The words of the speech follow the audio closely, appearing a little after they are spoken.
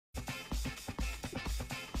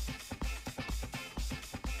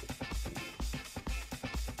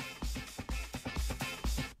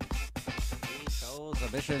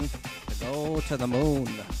mission to go to the moon.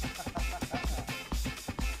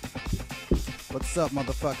 What's up,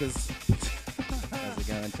 motherfuckers? How's it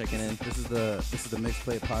going? Checking in. This is the Mixed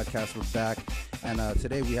Play Podcast. We're back, and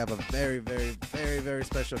today we have a very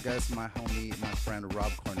special guest, my homie, my friend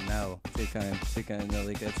Rob Cornell. Too kind,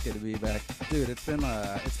 Nolika. It's good to be back, dude. It's been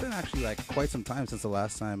actually like quite some time since the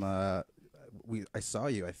last time I saw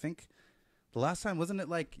you. I think the last time, wasn't it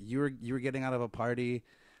like you were getting out of a party?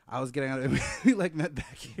 I was getting out of it. We like met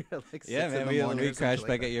back here at like 6 in the morning. We crashed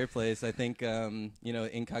back at your place. I think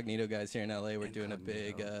Incognito guys here in LA were doing a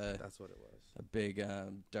big that's what it was. A big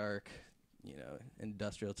dark,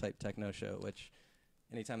 industrial type techno show, which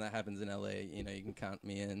anytime that happens in LA, you can count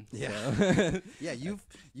me in. Yeah. So. Yeah,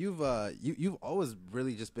 you've always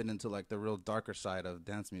really just been into like the real darker side of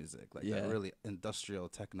dance music, like that really industrial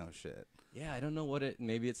techno shit. Yeah, I don't know what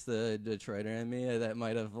maybe it's the Detroiter in me that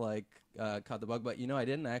might have caught the bug, but I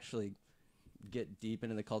didn't actually get deep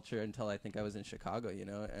into the culture until I think I was in Chicago,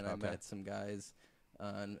 and I met some guys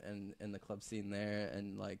and in the club scene there,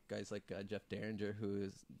 and like guys like Jeff Derringer, who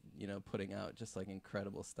is putting out just like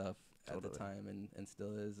incredible stuff at the time and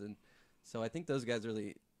still is, and so I think those guys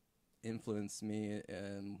really influenced me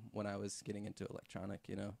when I was getting into electronic.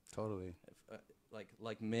 Totally.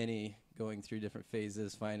 Like many going through different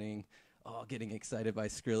phases, getting excited by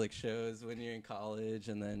Skrillex shows when you're in college,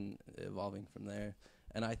 and then evolving from there.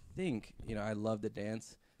 And I think I love to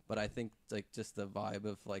dance, but I think like just the vibe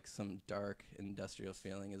of like some dark industrial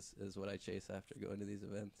feeling is what I chase after going to these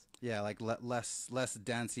events. Yeah, like less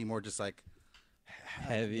dancey, more just like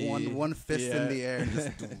heavy. One fist in the air, and just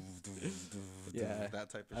that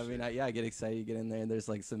type of shit. I get excited. You get in there, and there's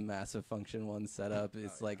like some massive function one set up.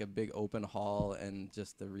 It's like a big open hall, and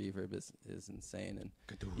just the reverb is insane. And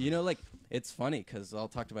it's funny because I'll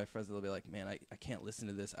talk to my friends, and they'll be like, "Man, I can't listen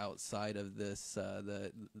to this outside of this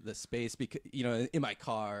the space because in my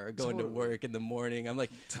car or going to work in the morning." I'm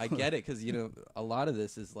like, I get it because a lot of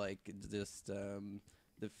this is like just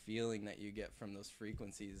the feeling that you get from those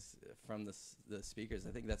frequencies from the speakers.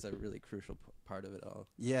 I think that's a really crucial part of it all.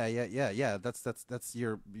 Yeah. That's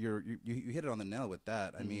you hit it on the nail with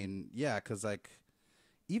that. Mm-hmm. I mean, yeah, because like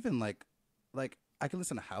even like I can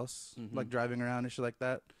listen to house like driving around and shit like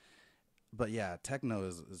that. But yeah, techno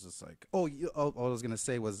is just like all I was gonna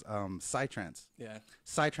say was psytrance. Yeah,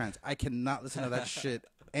 psytrance. I cannot listen to that shit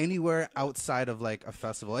anywhere outside of like a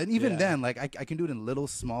festival, and even then, like I can do it in little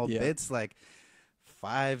small bits, like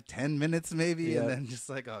 5-10 minutes maybe, and then just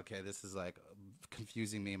like, okay, this is like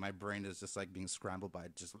confusing me. My brain is just like being scrambled by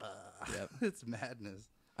just it's madness.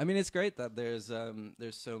 I mean, it's great that there's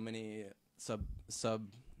so many sub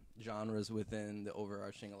genres within the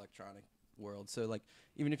overarching electronic world. So like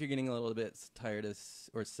even if you're getting a little bit tired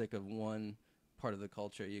or sick of one part of the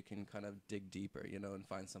culture, you can kind of dig deeper, and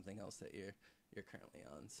find something else that you're currently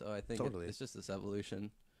on. So I think it's just this evolution.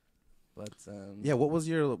 But what was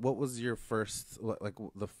your first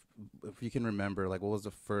if you can remember, like what was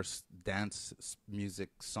the first dance music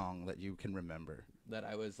song that you can remember that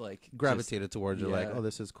I was like gravitated towards? You're like, oh,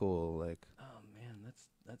 this is cool. Like, oh man,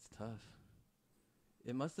 that's tough.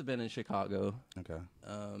 It must have been in Chicago. Okay.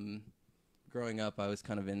 Growing up, I was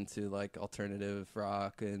kind of into like alternative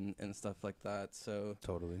rock and stuff like that. So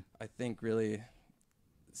totally, I think really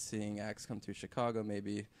seeing acts come through Chicago,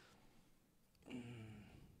 maybe.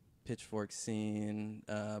 Pitchfork scene,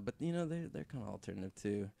 but they're kind of alternative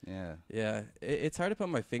too. Yeah. It's hard to put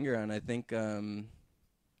my finger on. I think there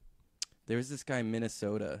was this guy in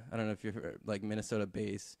Minnesota. I don't know if you've heard, like Minnesota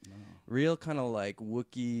bass, real kind of like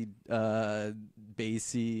Wookiee,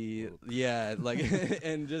 bassy, like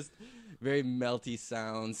and just very melty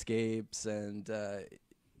soundscapes, and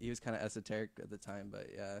he was kind of esoteric at the time,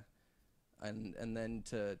 but yeah. And then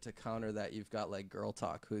to counter that, you've got like Girl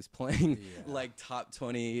Talk, who's playing like top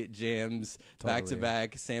 20 jams back to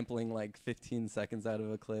back, sampling like 15 seconds out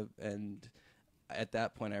of a clip. And at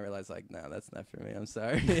that point, I realized like, no, that's not for me. I'm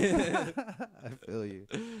sorry. I feel you.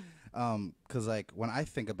 'Cause like when I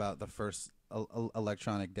think about the first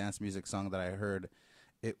electronic dance music song that I heard,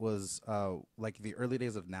 it was like the early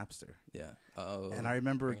days of Napster. Yeah. Oh. And I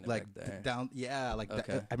remember like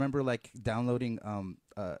I remember like downloading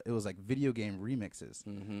it was like video game remixes.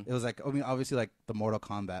 Mm-hmm. It was like, I mean, obviously like the Mortal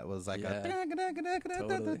Kombat was like totally.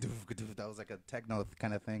 that was like a techno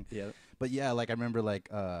kind of thing. Yeah. But yeah, like I remember like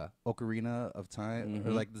Ocarina of Time,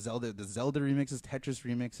 or like the Zelda remixes, Tetris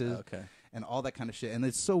remixes, and all that kind of shit. And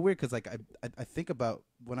it's so weird because like I think about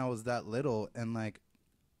when I was that little, and like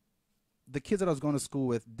the kids that I was going to school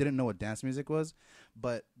with didn't know what dance music was.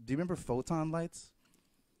 But do you remember photon lights?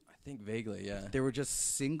 I think vaguely, yeah. They were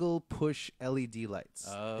just single push LED lights.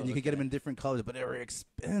 Oh, and you could get them in different colors, but they were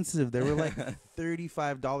expensive. They were like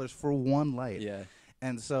 $35 for one light. Yeah.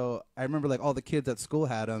 And so I remember like all the kids at school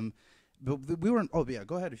had them. But we weren't. Oh yeah,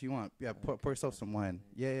 go ahead if you want. Yeah, pour yourself some wine.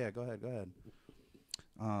 Yeah, go ahead.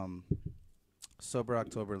 Sober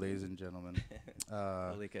October, ladies and gentlemen.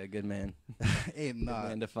 Malika, a good man. Hey, Good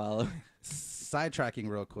man to follow. Sidetracking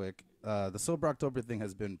real quick. The Sober October thing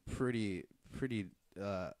has been pretty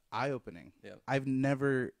eye-opening. Yep. I've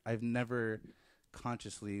never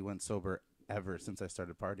consciously went sober ever since I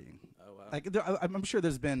started partying. Oh wow. Like I'm sure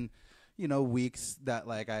there's been, weeks that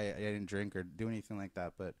like I didn't drink or do anything like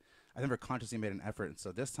that, but I never consciously made an effort. And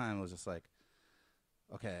so this time it was just like,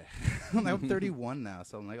 okay, I'm 31 now,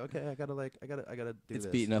 so I'm like, okay, I gotta do it's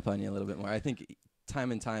this. beating up on you a little bit more. I think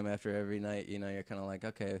time and time after every night, you're kind of like,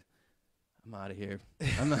 okay, I'm out of here.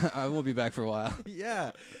 I won't be back for a while.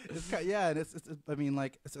 Yeah, and it's I mean,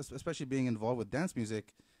 like, especially being involved with dance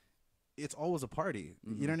music, it's always a party.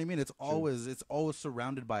 You know what I mean? It's always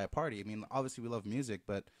surrounded by a party. I mean, obviously we love music,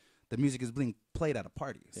 but the music is being played at a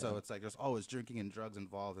party, so it's like there's always drinking and drugs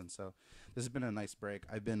involved. And so this has been a nice break.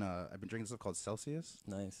 I've been drinking stuff called Celsius.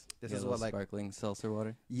 Nice. This is what, like, sparkling seltzer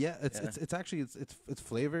water. Yeah, it's actually it's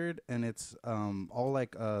flavored, and it's all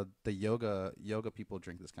like the yoga people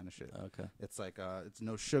drink this kind of shit. Okay. It's like it's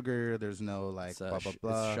no sugar. There's no like blah blah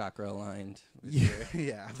blah. It's chakra aligned. Yeah,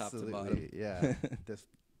 top to absolutely. bottom. Yeah,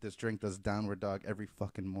 this drink does downward dog every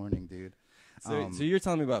fucking morning, dude. So you're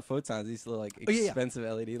telling me about photons, these little like expensive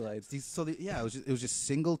LED lights. It was just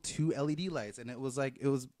single 2 LED lights, and it was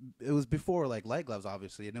before like light gloves,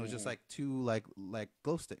 obviously, and it was just like 2 like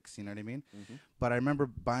glow sticks. You know what I mean? But I remember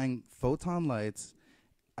buying photon lights.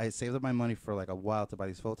 I saved up my money for like a while to buy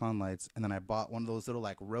these photon lights, and then I bought one of those little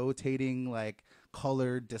like rotating like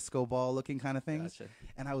colored disco ball looking kind of things. Gotcha.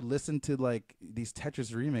 And I would listen to like these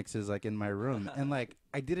Tetris remixes like in my room, and like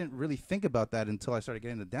I didn't really think about that until I started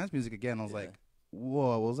getting into dance music again. I was like,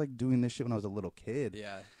 whoa, I was like doing this shit when I was a little kid.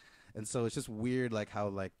 Yeah. And so it's just weird like how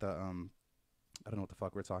like the I don't know what the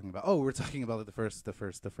fuck we're talking about. Oh, we're talking about the first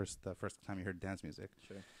time you heard dance music.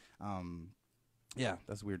 Sure. Yeah,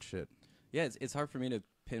 that's weird shit. Yeah, it's hard for me to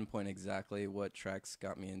pinpoint exactly what tracks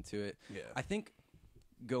got me into it. Yeah. I think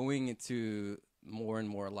going into more and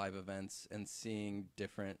more live events and seeing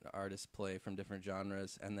different artists play from different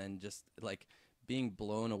genres, and then just like being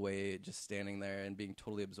blown away just standing there and being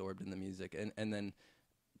totally absorbed in the music, and then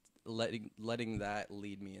letting that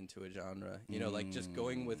lead me into a genre, like just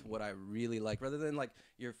going with what I really like, rather than like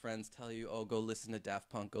your friends tell you, oh, go listen to Daft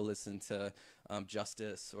Punk, go listen to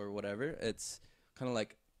Justice or whatever. It's kind of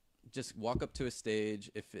like, just walk up to a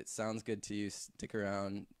stage. If it sounds good to you, stick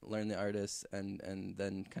around, learn the artists, and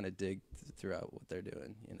then kind of dig throughout what they're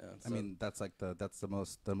doing. So, I mean, that's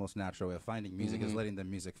the most natural way of finding music is letting the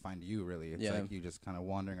music find you. Really, it's like you just kind of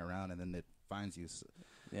wandering around, and then it finds you.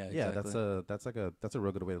 Yeah, exactly. That's a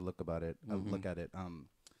real good way to look at it.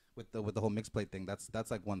 With the whole mixplate thing,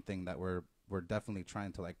 that's like one thing that we're definitely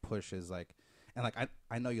trying to like push is like. And like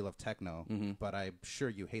I know you love techno, but I'm sure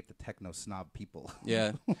you hate the techno snob people.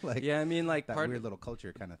 Yeah, like I mean, like that weird little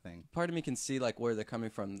culture kind of thing. Part of me can see like where they're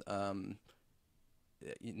coming from.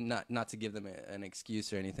 Not to give them an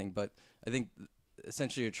excuse or anything, but I think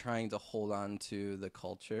essentially you're trying to hold on to the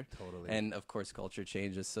culture. Totally. And of course, culture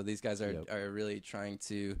changes. So these guys are really trying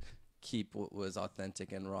to keep what was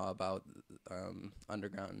authentic and raw about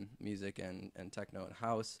underground music and techno and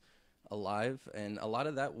house alive. And a lot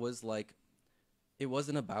of that was like, it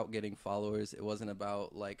wasn't about getting followers. It wasn't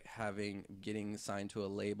about like getting signed to a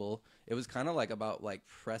label. It was kind of like about like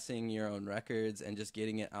pressing your own records and just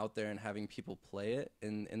getting it out there and having people play it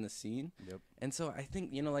in the scene. Yep. And so I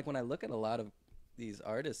think, like when I look at a lot of these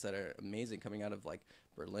artists that are amazing coming out of like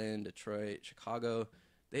Berlin, Detroit, Chicago,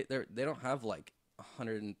 they don't have like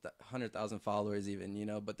 100,000 followers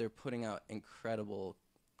even, but they're putting out incredible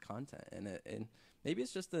content in it. And maybe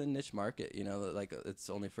it's just a niche market, like it's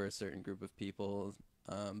only for a certain group of people.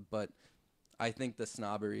 But I think the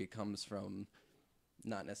snobbery comes from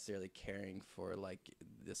not necessarily caring for like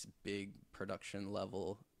this big production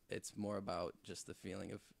level. It's more about just the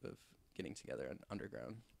feeling of getting together and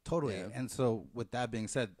underground. Totally. Yeah. And so with that being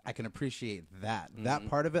said, I can appreciate that. That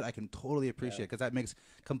part of it, I can totally appreciate because that makes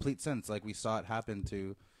complete sense. Like we saw it happen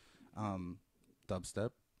to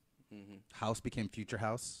dubstep. House became future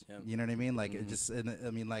house. Yep. You know what I mean? Like it just, I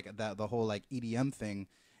mean, like that, the whole like EDM thing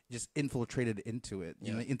just infiltrated into it,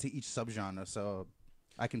 you know, into each subgenre. So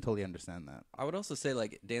I can totally understand that. I would also say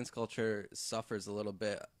like dance culture suffers a little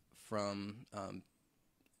bit from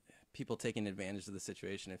people taking advantage of the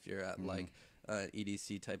situation. If you're at like an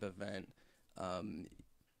EDC type event,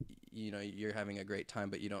 you know, you're having a great time,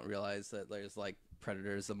 but you don't realize that there's like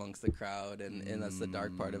predators amongst the crowd, and that's the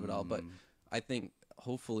dark part of it all. But I think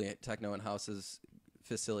hopefully techno and houses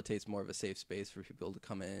facilitates more of a safe space for people to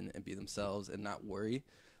come in and be themselves and not worry.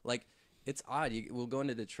 Like, it's odd. We'll go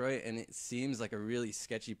into Detroit, and it seems like a really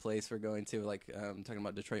sketchy place we're going to. Like, talking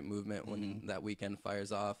about Detroit movement when that weekend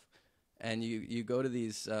fires off, and you go to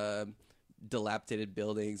these dilapidated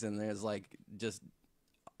buildings, and there's like just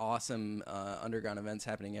awesome underground events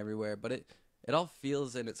happening everywhere. But it all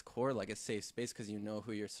feels in its core like a safe space because you know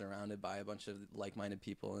who you're surrounded by, a bunch of like-minded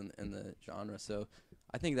people in the genre. So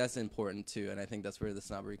I think that's important too, and I think that's where the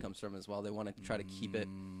snobbery comes from as well. They want to try to keep it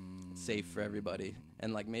safe for everybody,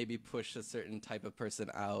 and like maybe push a certain type of person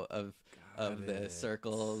out of the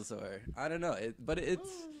circles, or I don't know. But it's,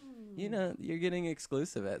 you know, you're getting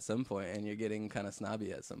exclusive at some point, and you're getting kind of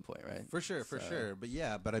snobby at some point, right? For sure. But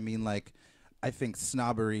yeah, but I mean, like, I think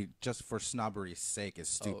snobbery just for snobbery's sake is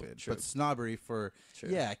stupid. But snobbery for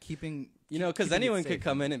keeping, you know, because anyone could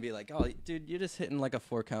come in and be like, "Oh, dude, you're just hitting like a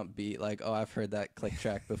 4-count beat." Like, "Oh, I've heard that click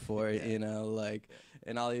track before," you know, like,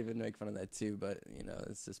 and I'll even make fun of that too. But you know,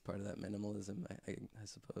 it's just part of that minimalism, I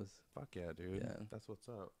suppose. Fuck yeah, dude. Yeah, that's what's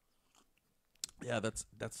up. Yeah, that's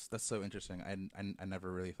so interesting. I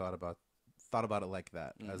never really thought about it like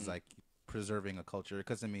that, as like preserving a culture.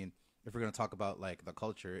 Because I mean, if we're gonna talk about like the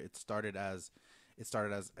culture, it started as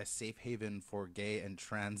a safe haven for gay and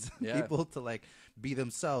trans people to like be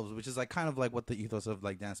themselves, which is like kind of like what the ethos of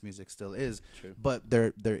like dance music still is. True. But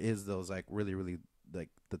there is those like really like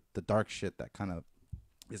the dark shit that kind of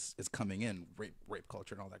is coming in, rape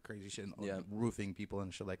culture and all that crazy shit, and roofing people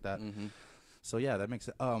and shit like that. So yeah, that makes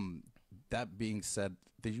it. That being said,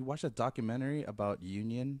 did you watch a documentary about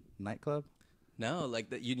Union nightclub? No, like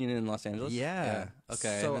the Union in Los Angeles. Yeah.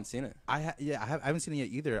 Okay, so I haven't seen it. I haven't seen it yet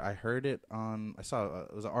either. I heard it on. I saw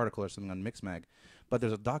it was an article or something on Mixmag, but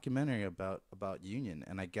there's a documentary about Union,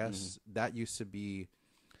 and I guess that used to be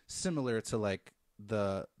similar to like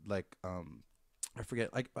the I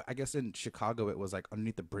forget, like I guess in Chicago it was like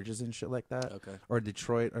underneath the bridges and shit like that. Okay. Or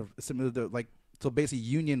Detroit or similar to like, so basically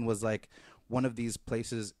Union was like one of these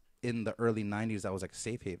places in the early 90s that was like a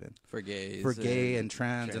safe haven for gays, for gay and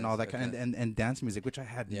trans and all that kind of, and dance music, which I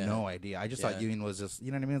had no idea. I just thought Union was just,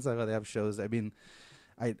 you know what I mean? It's like, oh, they have shows. I mean,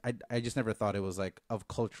 I just never thought it was like of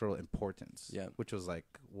cultural importance. Yeah. Which was like,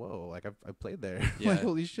 whoa, like I played there. Like,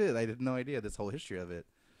 holy shit, I had no idea this whole history of it.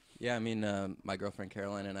 Yeah, I mean, my girlfriend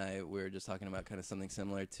Caroline and I, we were just talking about kind of something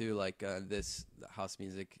similar too. Like this house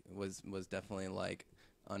music was definitely like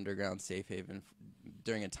underground safe haven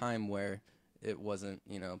during a time where it wasn't,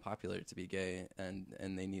 you know, popular to be gay, and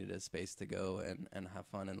they needed a space to go and have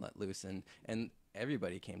fun and let loose, and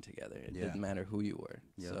everybody came together. It didn't matter who you were.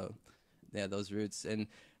 So yeah, those roots.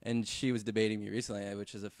 And she was debating me recently,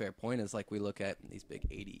 which is a fair point, is like we look at these big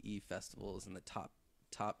ADE festivals and the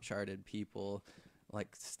top charted people,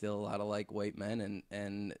 like still a lot of like white men,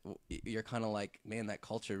 and you're kind of like, man, that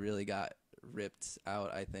culture really got ripped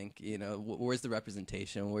out. I think, you know, where's the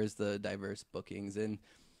representation, where's the diverse bookings? And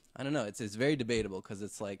I don't know, it's very debatable, because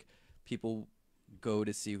it's like people go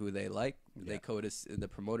to see who they like. They go to the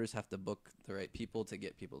promoters have to book the right people to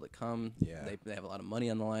get people to come. They have a lot of money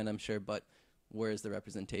on the line, I'm sure, but where's the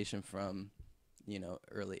representation from, you know,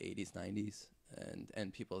 early 80s, 90s,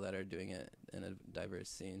 and people that are doing it in a diverse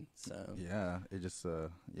scene? So yeah, it just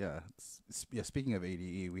speaking of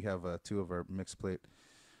ADE, we have two of our mixed plate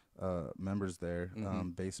members there,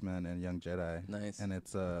 Bassman and Young Jedi. Nice. And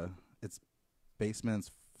it's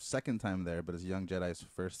Bassman's second time there, but it's Young Jedi's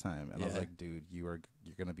first time, and I was like, dude, you're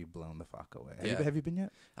gonna be blown the fuck away. Have you been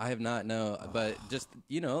yet? I have not, no. But just,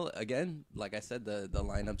 you know, again, like I said, the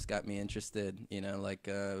lineups got me interested. You know, like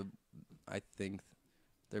I think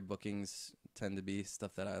their bookings tend to be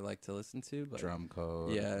stuff that I like to listen to. But drum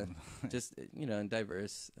code, just, you know, and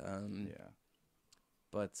diverse.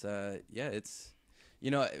 But it's, you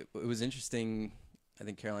know, it was interesting. I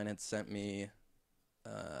think Caroline had sent me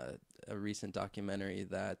a recent documentary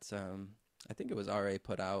that I think it was RA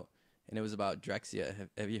put out, and it was about Drexia.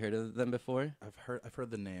 Have you heard of them before? I've heard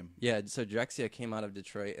the name. Yeah, so Drexia came out of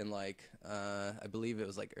Detroit in like I believe it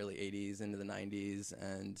was like early 80s into the 90s,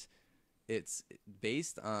 and it's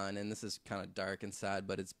based on, and this is kind of dark and sad,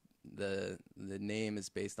 but it's the name is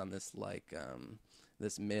based on this like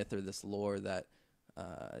this myth or this lore that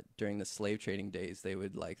during the slave trading days they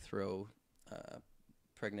would like throw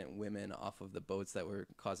pregnant women off of the boats that were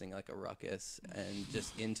causing like a ruckus and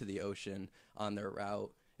just into the ocean on their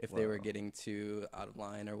route if they were getting too out of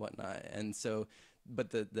line or whatnot. And so,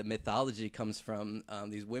 but the mythology comes from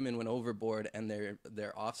these women went overboard, and their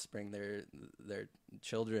offspring, their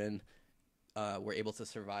children were able to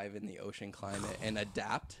survive in the ocean climate and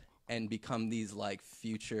adapt and become these like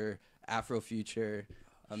Afrofuture,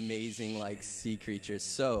 amazing like sea creatures.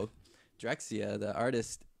 So Drexciya, the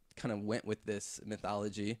artist, kind of went with this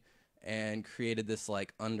mythology and created this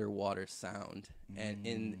like underwater sound and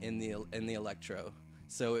in the electro.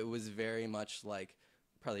 So it was very much like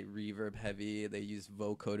probably reverb heavy. They used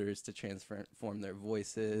vocoders to transform their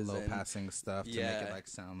voices, low passing stuff to make it like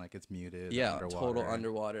sound like it's muted. Yeah, underwater. total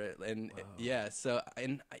underwater. And so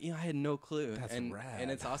I had no clue. That's rad.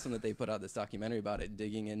 And it's awesome that they put out this documentary about it,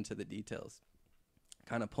 digging into the details,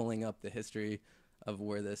 kind of pulling up the history of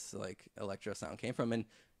where this like electro sound came from. And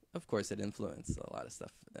of course, it influenced a lot of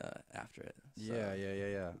stuff after it. So.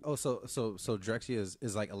 Yeah. Oh, so Drexciya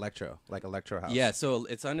is like electro house. Yeah, so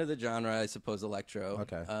it's under the genre, I suppose, electro.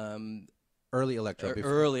 Okay. Early electro.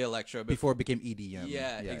 Early electro. Before it became EDM.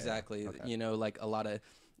 Yeah, exactly. Yeah. Okay. You know, like a lot of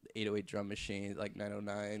 808 drum machines, like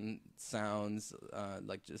 909 sounds,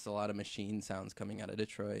 like just a lot of machine sounds coming out of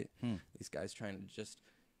Detroit. These guys trying to just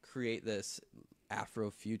create this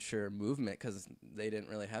Afrofuture movement because they didn't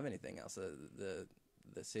really have anything else.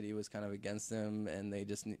 The city was kind of against them, and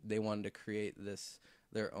they wanted to create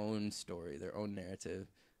their own story, their own narrative.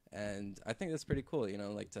 And I think that's pretty cool, you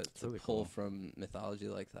know, like to really pull from mythology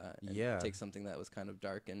like that and take something that was kind of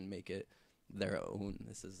dark and make it their own.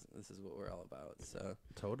 This is what we're all about. So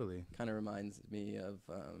totally kind of reminds me of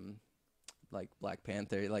like Black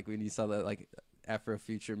Panther, like when you saw the like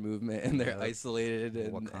Afrofuture movement and they're isolated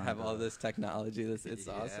and have all this technology. It's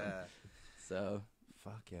awesome. So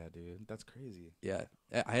fuck yeah, dude. That's crazy. Yeah.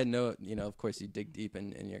 I had no, you know, of course you dig deep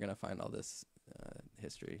and you're going to find all this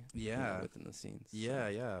history within the scenes.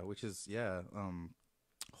 Yeah. Which is,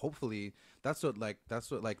 hopefully that's what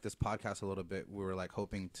this podcast a little bit, we were like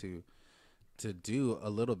hoping to do a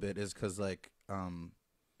little bit is because like,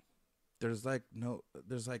 there's no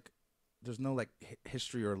like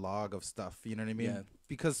history or log of stuff. You know what I mean? Yeah.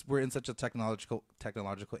 Because we're in such a technological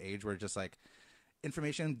age where just like,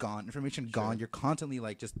 information gone. You're constantly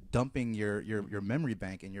like just dumping your memory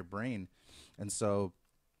bank in your brain. And so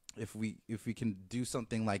if we can do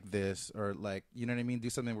something like this, or like, you know what I mean,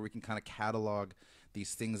 do something where we can kind of catalog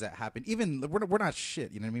these things that happen, even we're not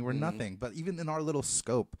shit, you know what I mean, we're nothing, but even in our little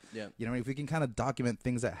scope, you know, if we can kind of document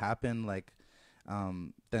things that happen, like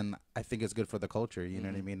then I think it's good for the culture, you know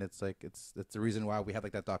what I mean. It's like it's the reason why we have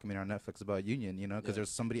like that documentary on Netflix about Union, you know, because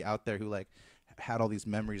there's somebody out there who like had all these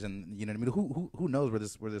memories, and you know what I mean, who knows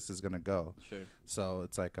where this is gonna go. Sure. So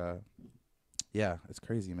it's like it's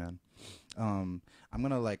crazy, man. I'm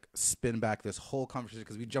gonna like spin back this whole conversation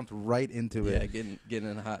because we jumped right into it. Yeah, getting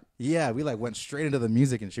in hot. Yeah, we like went straight into the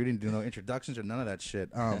music and shit. We didn't do no introductions or none of that shit.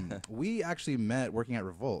 We actually met working at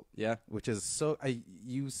Revolt. Yeah, which is so.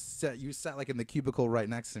 You sat like in the cubicle right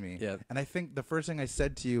next to me. Yeah, and I think the first thing I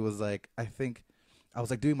said to you was like, I was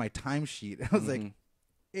like doing my timesheet. I was like,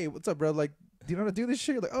 hey, what's up, bro? Like, do you know how to do this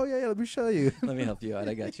shit? You're like, oh yeah, let me show you. Let me help you out.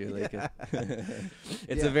 I got you. Like,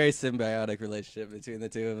 it's a very symbiotic relationship between the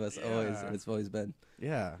two of us. Always, it's always been.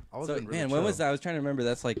 Yeah. So been really man, when was that? I was trying to remember.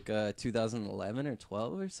 That's like 2011 or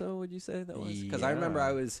 12 or so. Would you say that was? Because I remember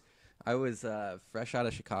I was fresh out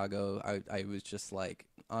of Chicago. I was just like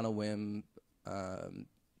on a whim,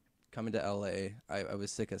 coming to LA. I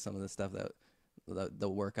was sick of some of the stuff that the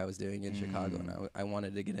work I was doing in Chicago, and I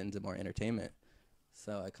wanted to get into more entertainment.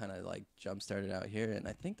 So I kind of like jump started out here, and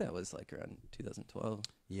I think that was like around 2012.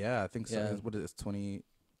 Yeah, I think so. Yeah. What is this,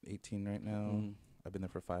 2018 right now? I've been there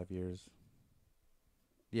for 5 years.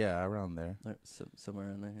 Yeah, around there. Somewhere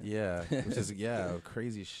around there. Yeah, which is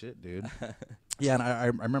crazy shit, dude. Yeah, and I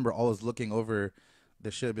remember always looking over the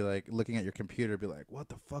shit, be like looking at your computer, be like, what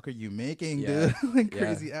the fuck are you making, dude? Like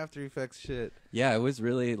crazy After Effects shit. Yeah, it was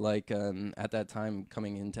really like at that time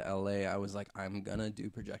coming into LA, I was like, I'm gonna do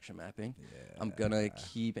projection mapping. Yeah. I'm gonna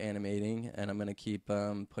keep animating, and I'm gonna keep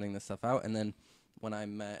putting this stuff out. And then when I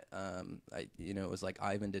met, it was like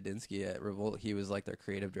Ivan Dudinsky at Revolt. He was like their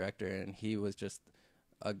creative director, and he was just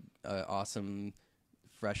a awesome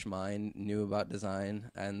fresh mind, knew about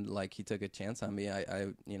design, and like he took a chance on me. I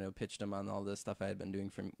pitched him on all this stuff I had been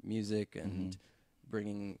doing for music and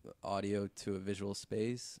bringing audio to a visual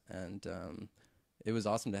space, and it was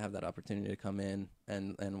awesome to have that opportunity to come in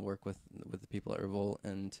and work with the people at Revolt.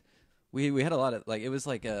 And we had a lot of, like, it was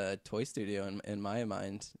like a toy studio in my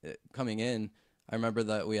mind. Coming in, I remember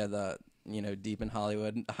that we had the deep in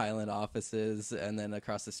Hollywood Highland offices, and then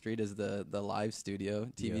across the street is the live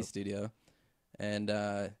studio, TV studio. And,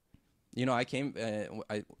 I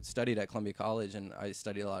studied at Columbia College, and I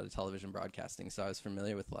studied a lot of television broadcasting. So I was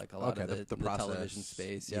familiar with like a lot of the television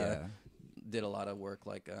space. Yeah. Did a lot of work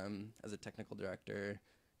like as a technical director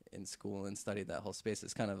in school and studied that whole space.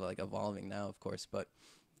 It's kind of like evolving now, of course. But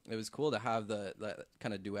it was cool to have that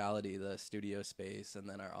kind of duality, the studio space and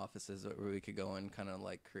then our offices where we could go and kind of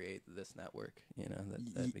like create this network, you know,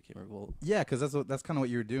 that became Revolt. Yeah, because that's kind of what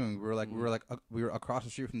you were doing. We were across the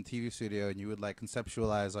street from the TV studio, and you would like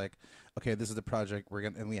conceptualize like, okay, this is the project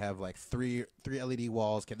and we have like three LED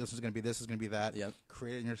walls. Okay, this is gonna be that. Yep.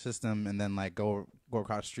 Create it in your system, and then like go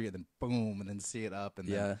across the street, and then boom, and then see it up, and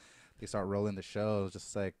then they start rolling the show. It's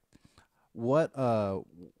just like, what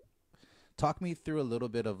talk me through a little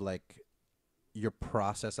bit of like your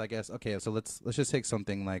process, I guess. Okay, so let's just take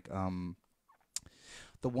something like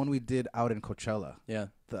the one we did out in Coachella. Yeah.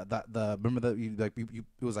 The remember that you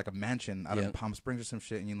it was like a mansion out in Palm Springs or some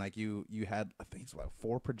shit, and you had I think it's like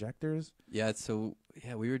 4 projectors. Yeah, so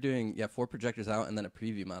we were doing 4 projectors out and then a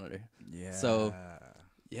preview monitor. Yeah. So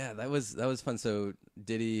yeah, that was fun. So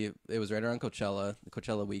Diddy, it was right around Coachella, the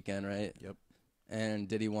Coachella weekend, right? Yep. And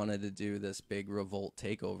Diddy wanted to do this big Revolt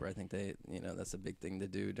takeover. I think that's a big thing to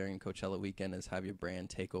do during Coachella weekend, is have your brand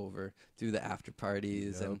take over, do the after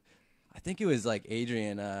parties. Yep. And I think it was like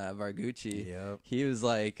Adrian Vargucci. Yep. He was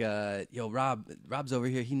like, yo, Rob's over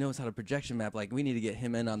here. He knows how to projection map. Like, we need to get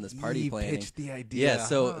him in on this party planning. He pitched the idea. Yeah,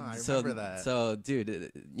 I remember that. So,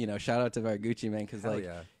 dude, shout out to Vargucci, man, because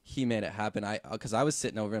he made it happen. Because I was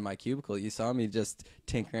sitting over in my cubicle. You saw me just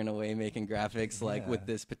tinkering away, making graphics, like with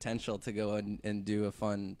this potential to go and do a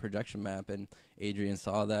fun projection map. And Adrian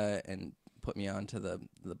saw that and put me on to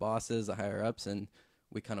the bosses, the higher ups, and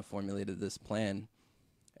we kind of formulated this plan.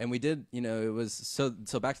 And we did, it was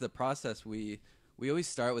so back to the process. We always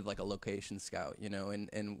start with like a location scout,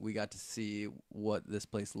 and we got to see what this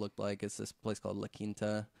place looked like. It's this place called La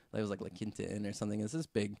Quinta. It was like La Quinta Inn or something. It's this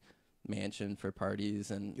big mansion for parties,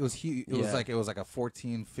 and it was huge. It was like a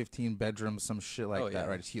 14, 15 bedroom, some shit like that,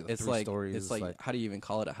 right? It's huge, like it's 3 stories. It's like, how do you even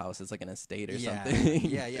call it a house? It's like an estate or something.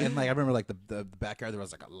 Yeah. And like I remember like the backyard, there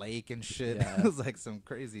was like a lake and shit. It was like some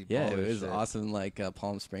crazy. Yeah, it was shit. Awesome, like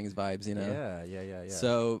Palm Springs vibes, Yeah.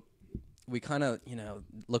 So we kind of,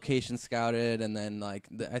 location scouted, and then like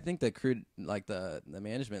I think the crew, like the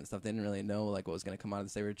management and stuff, they didn't really know like what was gonna come out of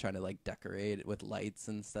this. They were trying to like decorate it with lights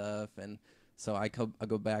and stuff, and so I go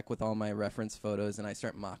back with all my reference photos, and I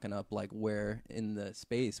start mocking up like where in the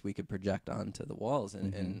space we could project onto the walls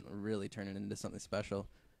and really turn it into something special,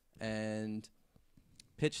 and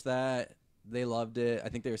pitch that. They loved it. I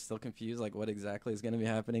think they were still confused, like what exactly is going to be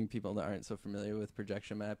happening. People that aren't so familiar with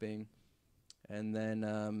projection mapping, and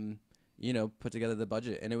then put together the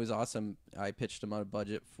budget, and it was awesome. I pitched them out a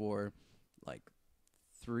budget for like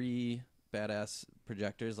 3 badass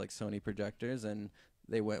projectors, like Sony projectors, and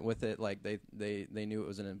they went with it. Like they knew it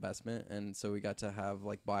was an investment, and so we got to have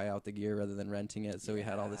like buy out the gear rather than renting it. So we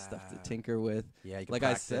had all this stuff to tinker with. Yeah, you can like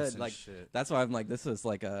I said, like shit. That's why I'm like, this was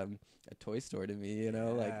like a toy store to me,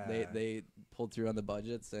 Like they pulled through on the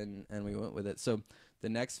budgets, and we went with it. So the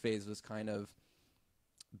next phase was kind of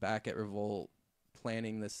back at Revolt,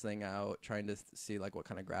 planning this thing out, trying to see like what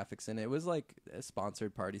kind of graphics in it. It was like a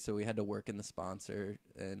sponsored party, so we had to work in the sponsor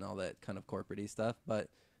and all that kind of corporate-y stuff, but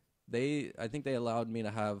I think they allowed me to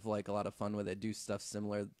have like a lot of fun with it, do stuff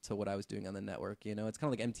similar to what I was doing on the network. It's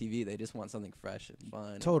kind of like MTV. They just want something fresh and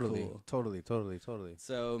fun. Totally, and cool. Totally.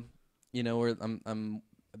 So, I'm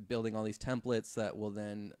building all these templates that will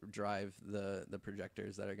then drive the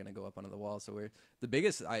projectors that are going to go up onto the wall. So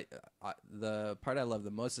the part I love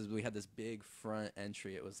the most is we had this big front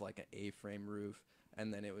entry. It was like an A-frame roof,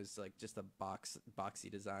 and then it was like just a boxy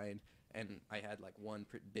design. And I had like one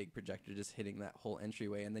big projector just hitting that whole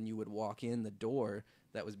entryway, and then you would walk in the door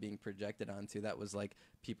that was being projected onto. That was like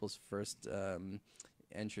people's first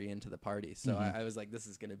entry into the party. So I was like, this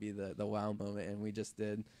is going to be the wow moment, and we just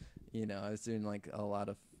did. I was doing like a lot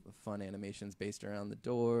of fun animations based around the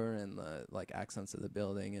door and the like accents of the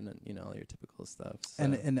building, and all your typical stuff. So.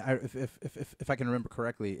 And if I can remember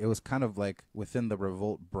correctly, it was kind of like within the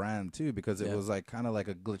Revolt brand too, because it was like kind of like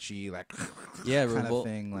a glitchy like kind Revolt,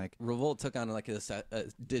 of thing. Like Revolt took on like a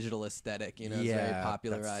digital aesthetic. It's very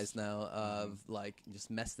popularized now of like just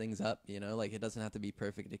mess things up. Like it doesn't have to be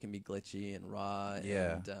perfect. It can be glitchy and raw.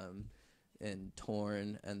 And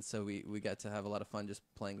torn, and so we got to have a lot of fun just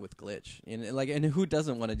playing with glitch, and who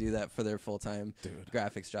doesn't want to do that for their full-time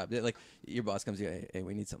graphics job? Like your boss comes to you, hey,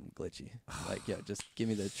 we need something glitchy, like just give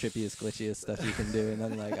me the trippiest, glitchiest stuff you can do, and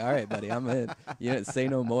I'm like, all right, buddy, I'm in. Say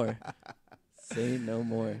no more. Say no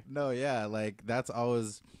more. No, yeah, like that's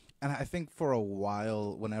always. And I think for a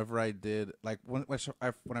while, whenever I did, like when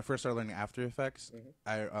I first started learning After Effects,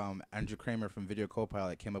 Andrew Kramer from Video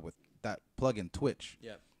Copilot came up with that plugin Twitch.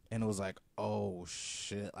 Yeah. And it was like, oh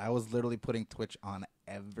shit! I was literally putting Twitch on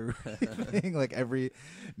everything. Like every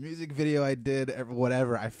music video I did,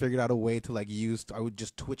 whatever, I figured out a way to like use. I would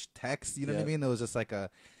just twitch text. You know what I mean? It was just like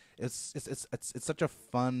it's such a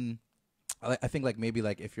fun. I think like maybe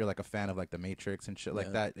like if you're like a fan of like the Matrix and shit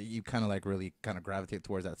like that, you kind of like really kind of gravitate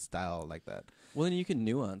towards that style like that. Well, then you can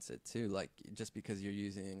nuance it too. Like just because you're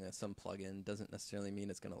using some plugin doesn't necessarily mean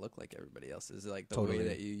it's going to look like everybody else's. Like the way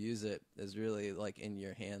that you use it is really like in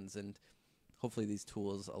your hands, and hopefully these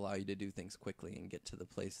tools allow you to do things quickly and get to the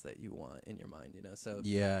place that you want in your mind, you know? So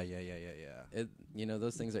yeah. You know,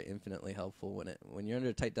 those things are infinitely helpful when you're under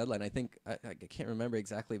a tight deadline. I think, I can't remember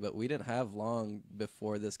exactly, but we didn't have long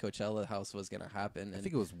before this Coachella house was going to happen. I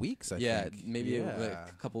think it was weeks, maybe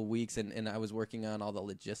a couple weeks. And I was working on all the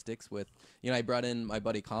logistics with, you know, I brought in my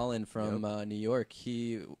buddy Colin from New York.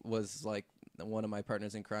 He was like one of my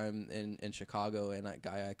partners in crime in Chicago, and a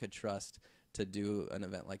guy I could trust to do an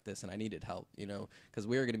event like this, and I needed help, you know, because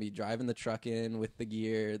we were going to be driving the truck in with the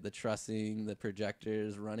gear, the trussing, the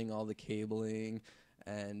projectors, running all the cabling,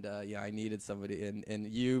 and I needed somebody, and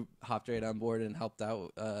you hopped right on board and helped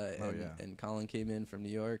out, and Colin came in from New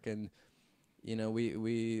York, and you know,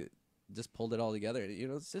 we just pulled it all together. You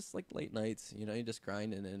know, it's just like late nights, you know, you just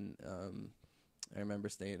grinding, and I remember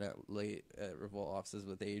staying out late at Revolt offices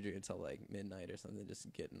with Adrian until like midnight or something,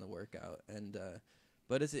 just getting the workout, and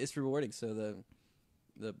but it's rewarding. So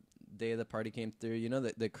the day the party came through, you know,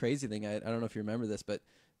 the crazy thing, I don't know if you remember this, but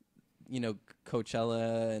you know,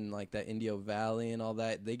 Coachella and like that Indio Valley and all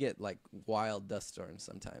that, they get like wild dust storms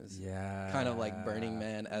sometimes. Yeah. Kind of like Burning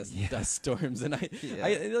Man as dust storms. And I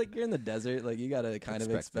like, you're in the desert, like you got to kind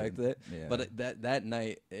of expect it. Yeah. But that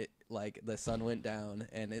night, it like the sun went down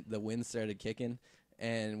and the wind started kicking,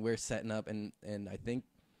 and we're setting up, and I think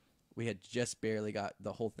we had just barely got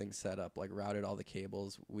the whole thing set up, like routed all the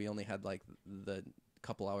cables. We only had like the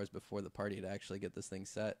couple hours before the party to actually get this thing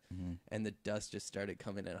set, and the dust just started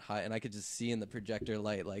coming in high, and I could just see in the projector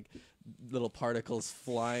light like little particles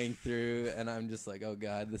flying through, and I'm just like, oh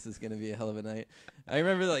god, this is gonna be a hell of a night. I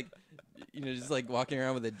remember like, you know, just like walking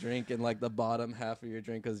around with a drink, and like the bottom half of your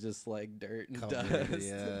drink was just like dirt and dust.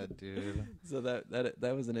 Yeah, dude. So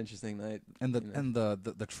that was an interesting night. And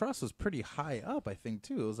the truss was pretty high up, I think,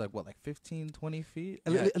 too. It was like what, like 15, 20 feet?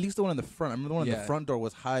 At least the one in the front. I remember the one in the front door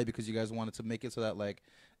was high because you guys wanted to make it so that like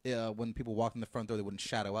when people walked in the front door, they wouldn't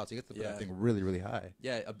shadow out. So you get to put that thing really, really high.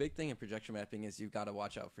 Yeah, a big thing in projection mapping is you've got to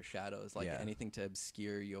watch out for shadows, like anything to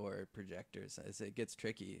obscure your projectors. As it gets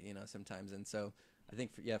tricky, you know, sometimes. And so I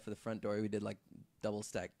think for the front door, we did like double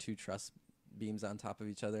stack 2 truss beams on top of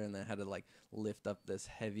each other, and then had to like lift up this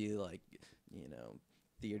heavy, like, you know,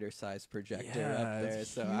 theater-sized projector up there.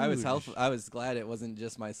 So huge. I was helpful. I was glad it wasn't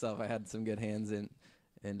just myself. I had some good hands in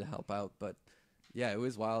to help out. But yeah, it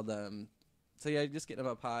was wild. So yeah, just getting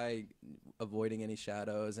up high, avoiding any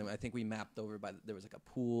shadows, and I think we mapped over there was like a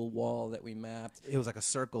pool wall that we mapped. It was like a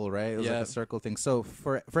circle, right? It was like a circle thing. So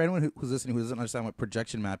for anyone who's listening who doesn't understand what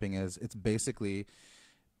projection mapping is, it's basically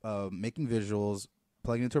making visuals,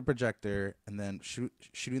 plugging into a projector, and then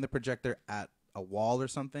shooting the projector at a wall or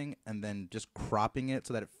something, and then just cropping it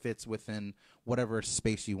so that it fits within whatever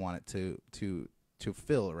space you want it to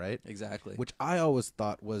fill, right? Exactly. Which I always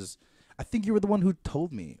thought was, I think you were the one who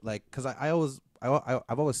told me, like, because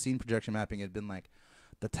I've always seen projection mapping. It'd been like,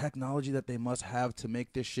 the technology that they must have to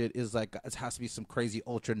make this shit is like, it has to be some crazy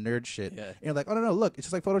ultra nerd shit. Yeah. And you're like, oh no, look, it's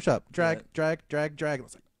just like Photoshop. Drag. And I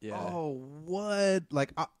was like, oh, what?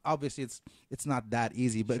 Like, obviously it's not that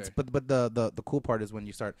easy, but but the cool part is when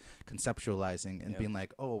you start conceptualizing and being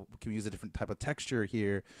like, oh, can we use a different type of texture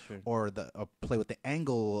here, or play with the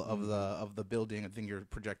angle of the building and thing you're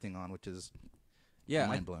projecting on, which is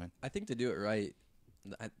mind blowing. I think to do it right,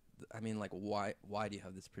 I mean, like, why do you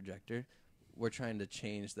have this projector? We're trying to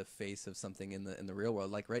change the face of something in the real world.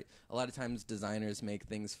 Like, right, a lot of times designers make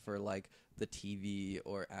things for like the TV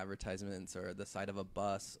or advertisements or the side of a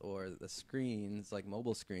bus or the screens, like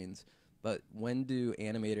mobile screens. But when do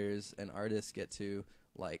animators and artists get to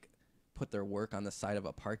like put their work on the side of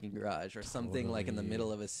a parking garage or something like in the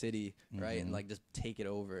middle of a city, right? And like just take it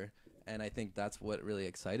over. And I think that's what really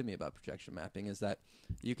excited me about projection mapping, is that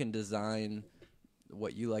you can design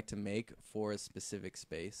what you like to make for a specific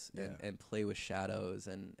space and play with shadows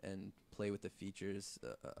and play with the features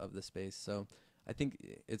of the space. So I think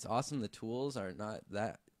it's awesome. The tools are not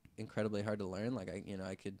that incredibly hard to learn. Like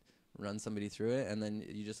I could run somebody through it, and then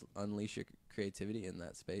you just unleash your creativity in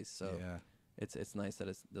that space. So it's nice that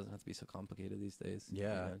it doesn't have to be so complicated these days. Yeah, you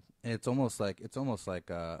know? and it's almost like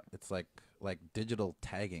digital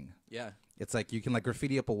tagging. Yeah. It's like you can like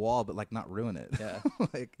graffiti up a wall, but like not ruin it. Yeah.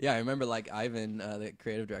 Like, yeah, I remember like Ivan, the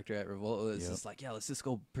creative director at Revolt, was just like, yeah, let's just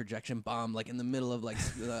go projection bomb like in the middle of like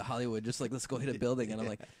Hollywood, just like let's go hit a building. And I'm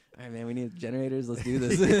like, all right, man, we need generators. Let's do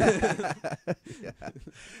this. yeah.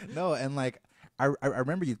 No, and like I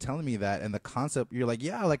remember you telling me that, and the concept, you're like,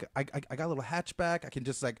 yeah, like I got a little hatchback. I can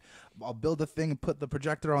just like, I'll build a thing and put the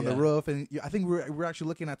projector on the roof. And I think we're actually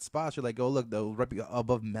looking at spots. You're like, oh, look, the right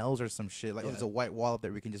above Mel's or some shit. Like there's a white wall up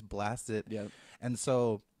there. We can just blast it. Yeah. And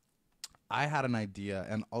so I had an idea,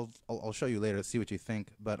 and I'll show you later to see what you think.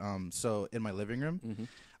 But so in my living room,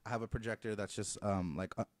 I have a projector that's just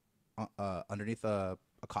like underneath a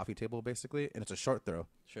coffee table basically, and it's a short throw.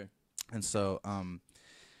 Sure. And so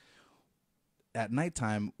at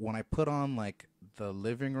nighttime, when I put on like the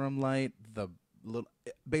living room light,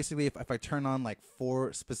 basically if I turn on like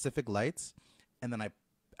 4 specific lights, and then I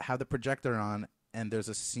have the projector on, and there's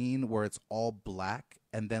a scene where it's all black,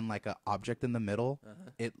 and then like an object in the middle,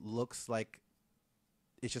 it looks like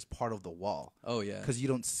it's just part of the wall. Oh yeah, because you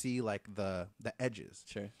don't see like the edges.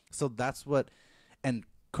 Sure. So that's what, and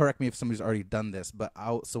correct me if somebody's already done this, but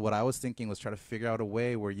so what I was thinking was try to figure out a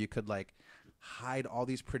way where you could like hide all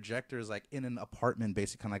these projectors like in an apartment,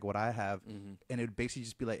 basically kind of like what I have, and it would basically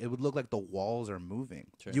just be like, it would look like the walls are moving.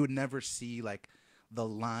 Sure. You would never see like the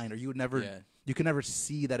line, or you would never you could never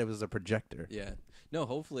see that it was a projector. Yeah. No,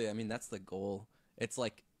 hopefully, I mean, that's the goal. It's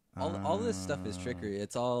like all this stuff is trickery.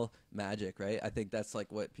 It's all magic, right? I think that's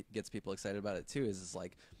like what gets people excited about it too, is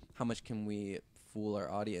like how much can we fool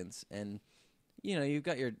our audience. And you know, you've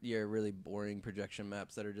got your really boring projection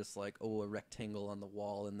maps that are just like, oh, a rectangle on the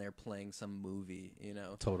wall and they're playing some movie, you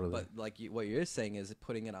know. Totally. But like what you're saying is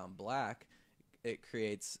putting it on black, it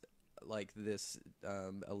creates like this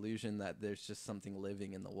illusion that there's just something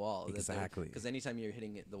living in the wall. Exactly. Because anytime you're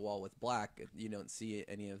hitting the wall with black, you don't see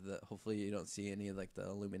any of the, hopefully you don't see any of like the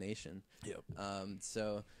illumination. Yep.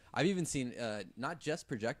 So I've even seen not just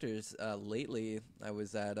projectors. Lately I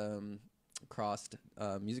was at Crossed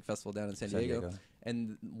music festival down in San Diego,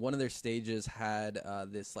 and one of their stages had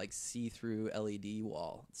this like see-through LED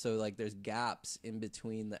wall. So like there's gaps in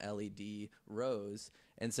between the LED rows,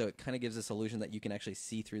 and so it kind of gives this illusion that you can actually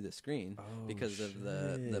see through the screen because of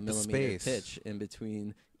the millimeter pitch in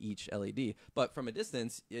between each LED. But from a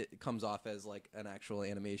distance, it comes off as like an actual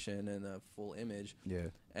animation and a full image. Yeah.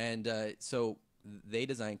 And so they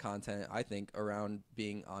design content, I think, around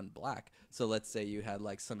being on black. So let's say you had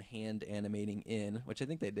like some hand animating in, which I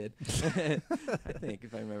think they did. I think,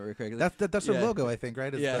 if I remember correctly. That's their logo, I think,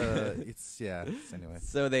 right? It's anyway.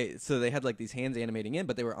 So they had like these hands animating in,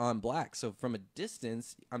 but they were on black. So from a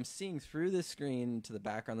distance, I'm seeing through the screen to the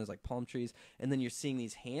background. There's like palm trees, and then you're seeing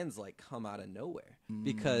these hands like come out of nowhere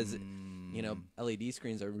because you know, LED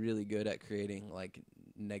screens are really good at creating like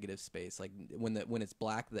negative space. Like when it's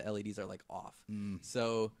black, the LEDs are like off.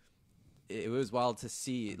 So it was wild to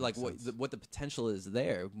see like what the potential is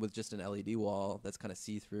there with just an LED wall that's kind of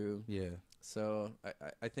see-through. Yeah. So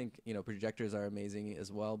I think, you know, projectors are amazing as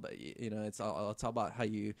well, but you know, it's all about how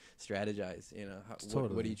you strategize. You know,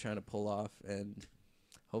 what are you trying to pull off, and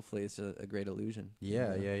hopefully it's a great illusion.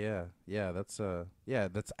 Yeah, That's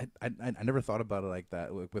I never thought about it like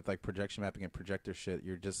that with like projection mapping and projector shit.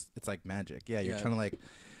 It's like magic. Yeah, you're trying to like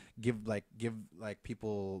give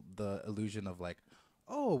people the illusion of like,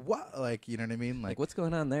 oh, what, like, you know what I mean? Like what's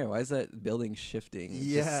going on there? Why is that building shifting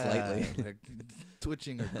just slightly? Like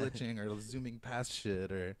twitching or glitching or zooming past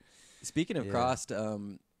shit. Or speaking of Crossed, you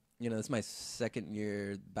know, this is my second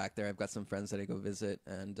year back there. I've got some friends that I go visit,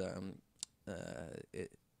 and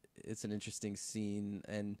it's an interesting scene,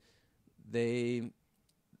 and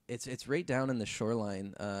it's right down in the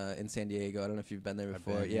shoreline in San Diego. I don't know if you've been there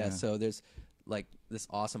before. Yeah, so there's like this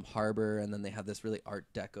awesome harbor, and then they have this really Art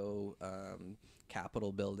Deco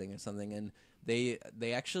Capitol building or something, and they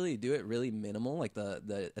actually do it really minimal. Like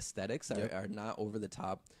the aesthetics are not over the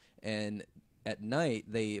top, and at night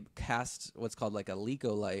they cast what's called like a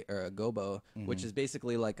Lico light or a gobo, which is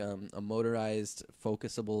basically like a motorized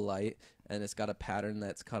focusable light, and it's got a pattern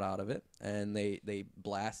that's cut out of it, and they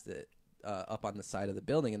blast it up on the side of the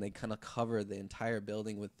building, and they kind of cover the entire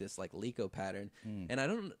building with this like Lico pattern. And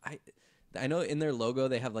I know in their logo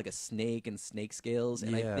they have like a snake and snake scales,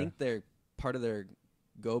 and I think they're part of their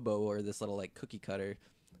gobo, or this little like cookie cutter,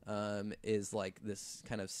 is like this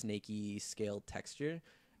kind of snaky scaled texture.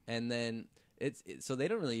 And then so they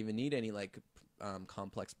don't really even need any like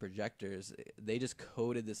complex projectors. They just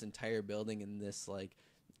coated this entire building in this like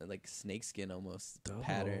snakeskin almost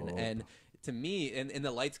pattern, and to me, and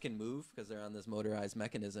the lights can move because they're on this motorized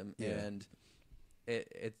mechanism, and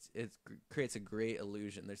it creates a great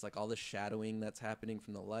illusion. There's like all the shadowing that's happening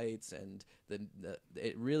from the lights, and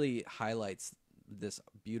it really highlights this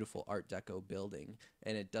beautiful Art Deco building,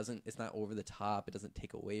 and it's not over the top. It doesn't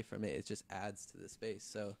take away from it. It just adds to the space.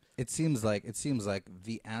 So it seems like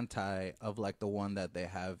the anti of like the one that they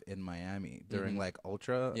have in Miami during like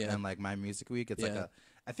Ultra and like My Music Week. It's like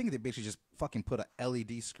I think they basically just fucking put a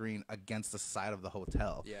LED screen against the side of the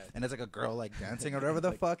hotel. Yeah. And it's like a girl like dancing or whatever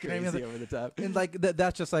the fuck. You know what I mean? Over the top. And like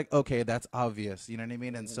that's just like, okay, that's obvious. You know what I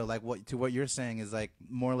mean? And so like what you're saying is like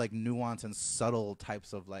more like nuance and subtle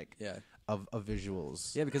types of like of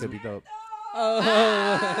visuals. Yeah, because could be dope. Oh,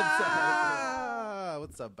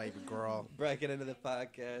 what's up, baby girl? Breaking into the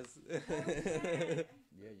podcast. Yeah,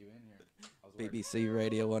 you in here. BBC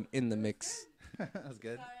Radio 1 in the mix. That was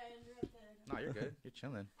good. No, you're good. You're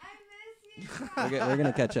chilling. I miss you. We're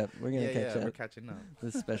gonna catch up. We're gonna catch up. We're catching up.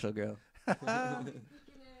 This special girl.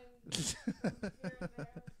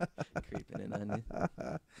 Creeping in on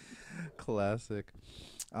you. Classic.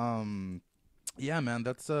 Yeah, man,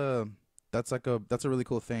 that's a really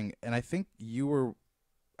cool thing. And I think you're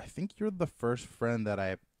the first friend that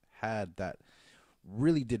I had that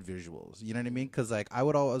really did visuals. You know what I mean? Because like I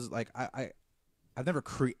would always like I've never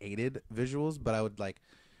created visuals, but I would like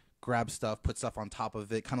grab stuff, put stuff on top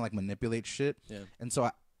of it, kind of like manipulate shit. Yeah. And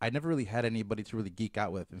so I never really had anybody to really geek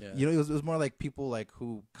out with. Yeah. You know, it was more like people like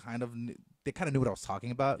who kind of knew what I was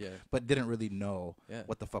talking about, but didn't really know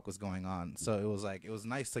what the fuck was going on. So it was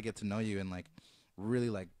nice to get to know you and like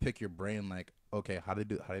really like pick your brain, like, okay, how to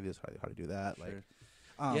do this, how to do that. Sure.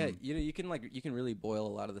 Like, yeah, you know, you can really boil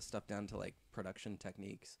a lot of the stuff down to like production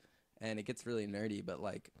techniques, and it gets really nerdy, but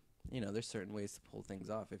like, you know, there's certain ways to pull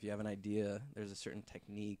things off. If you have an idea, there's a certain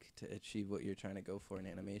technique to achieve what you're trying to go for in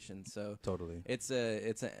animation. So totally, it's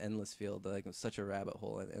an endless field, like such a rabbit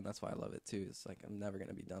hole, and that's why I love it too. It's like I'm never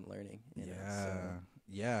gonna be done learning. You know, so.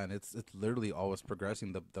 Yeah, and it's literally always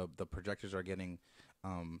progressing. The projectors are getting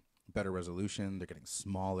better resolution. They're getting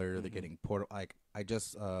smaller. They're getting like I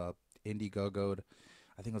just Indiegogo'd,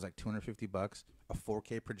 I think it was like $250, a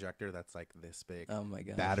 4K projector that's like this big. Oh my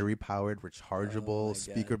god. Battery powered, rechargeable,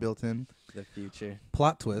 speaker built in. The future.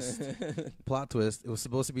 Plot twist. Plot twist. It was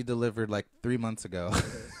supposed to be delivered like 3 months ago.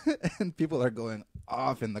 And people are going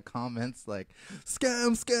off in the comments like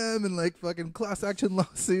scam and like fucking class action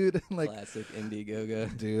lawsuit and like classic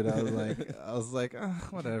Indiegogo. Dude, I was like, oh,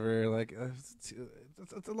 whatever. Like it's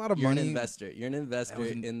a lot of money. You're an investor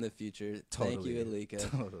in the future. Totally, thank you,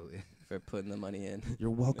 Alika. Totally. For putting the money in. You're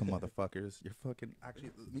welcome, motherfuckers. You're fucking.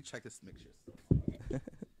 Actually, let me check this mixture. Yeah,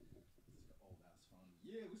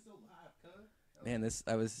 we still live, cuz. Man,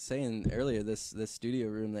 I was saying earlier, this studio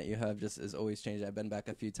room that you have just is always changing. I've been back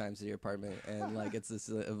a few times to your apartment, and like it's this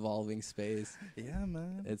evolving space. Yeah,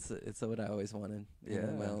 man. It's what I always wanted. Yeah,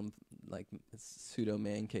 my own like pseudo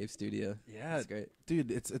man cave studio. Yeah, it's great,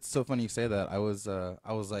 dude. It's so funny you say that. I was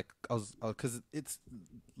because it's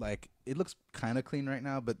like it looks kind of clean right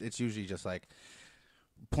now, but it's usually just like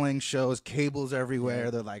playing shows, cables everywhere.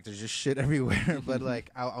 They're like there's just shit everywhere. But like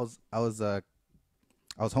I was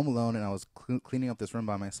home alone and I was cleaning up this room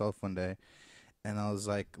by myself one day, and I was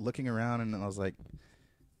like looking around and I was like,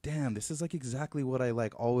 damn, this is like exactly what I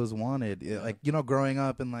like always wanted. Like, you know, growing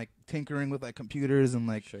up and like tinkering with like computers and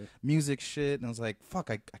like music shit, and I was like, fuck,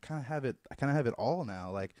 I kind of have it. I kind of have it all now.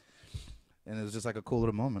 Like, and it was just like a cool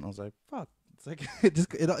little moment. I was like, fuck. It's like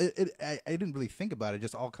I didn't really think about it.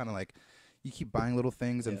 Just all kind of like you keep buying little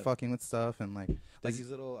things and fucking with stuff and like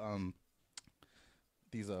these little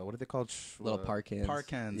what are they called? Little par cans. Par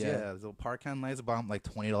cans, yeah. These little par can lights about like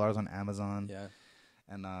 $20 on Amazon. Yeah.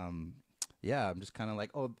 And I'm just kind of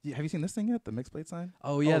like, oh, have you seen this thing yet? The mixed plate sign?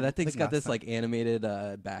 Oh yeah, that thing's got this like animated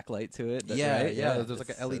backlight to it. Right? There's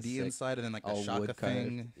like an LED inside and then like a shaka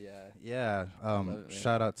thing. Yeah.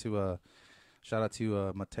 Shout out to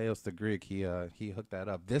Mateos the Greek. He hooked that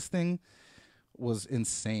up. This thing was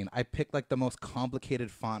insane. I picked like the most complicated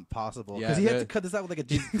font possible because he had to cut this out with like a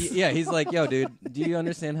jigsaw. He's like, yo, dude, do you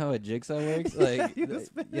understand how a jigsaw works? Like,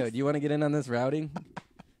 yo, do you want to get in on this routing?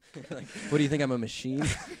 Like, what do you think? I'm a machine?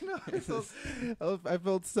 I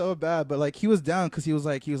felt so bad, but like he was down because he was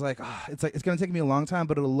like, it's gonna take me a long time,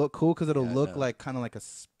 but it'll look cool because it'll look like kind of like a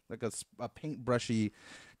paintbrushy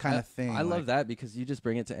kind of thing. I love that because you just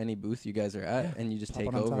bring it to any booth you guys are at and you just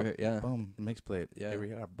take over it. Yeah, boom, mixed plate. Yeah, here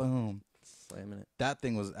we are. Boom. Slamming it. That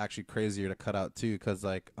thing was actually crazier to cut out too, because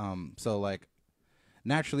like so like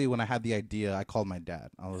naturally when I had the idea, I called my dad.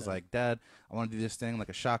 I was like, Dad, I want to do this thing like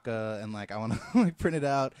a shaka, and like I want to like print it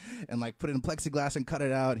out and like put it in plexiglass and cut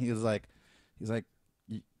it out. And he was like,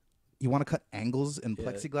 you want to cut angles in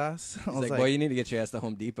plexiglass? I was like, boy, you need to get your ass to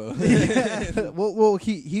Home Depot. Well,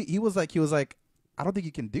 he was like, I don't think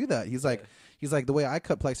you can do that. He's like, the way I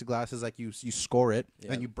cut plexiglass is like you score it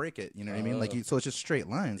and you break it. You know what I mean? Like so it's just straight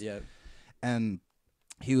lines. Yeah. And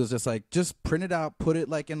he was just like, just print it out, put it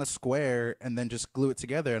like in a square, and then just glue it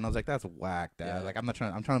together. And I was like, that's whack, Dad. Yeah. Like I'm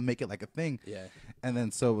trying to make it like a thing. Yeah. And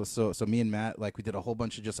then so me and Matt, like we did a whole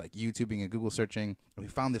bunch of just like YouTubing and Google searching, and we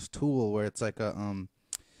found this tool where it's like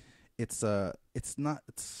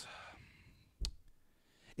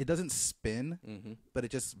it doesn't spin, but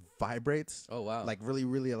it just vibrates. Oh wow! Like really,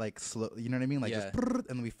 really like slow. You know what I mean? Like just,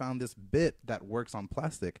 and we found this bit that works on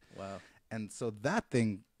plastic. Wow! And so that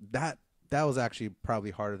thing that was actually probably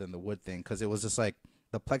harder than the wood thing, because it was just like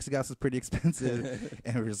the plexiglass is pretty expensive,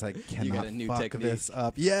 and we were just like, cannot fuck this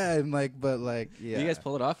up. Yeah, and like, but like, yeah. You guys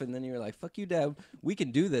pull it off, and then you were like, "Fuck you, Dad. We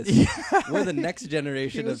can do this. We're the next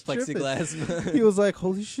generation of plexiglass." He was like,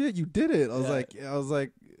 "Holy shit, you did it!" I was like, it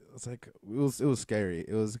was scary.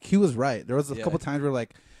 He was right. There was a couple times where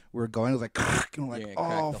like we were going, it was like, and we're like,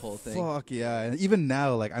 oh, the whole thing. Fuck yeah. And even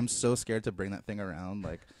now, like, I'm so scared to bring that thing around.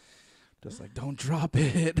 Like, just like, don't drop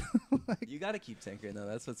it. Like, you got to keep tinkering though.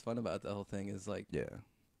 That's what's fun about the whole thing is like,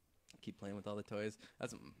 keep playing with all the toys.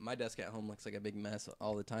 That's my desk at home looks like a big mess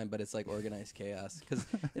all the time, but it's like organized chaos. Because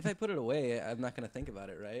if I put it away, I'm not gonna think about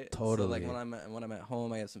it, right? Totally. So like when I'm at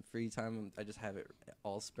home, I have some free time. I just have it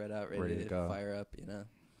all spread out, ready to fire up, you know.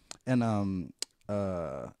 And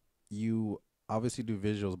you obviously do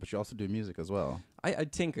visuals, but you also do music as well. I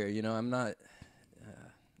tinker, you know. I'm not.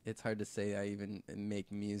 It's hard to say I even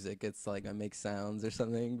make music. It's like I make sounds or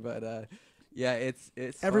something, but. Yeah, it's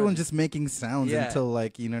everyone's just making sounds until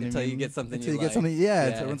like, you know what I mean? Until you get something until you get something,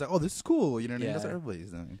 everyone's like, oh, this is cool, you know what I mean? That's what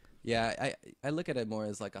everybody's doing. Yeah, I look at it more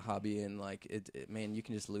as like a hobby, and like man, you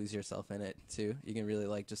can just lose yourself in it too. You can really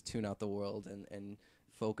like just tune out the world and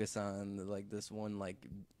focus on like this one like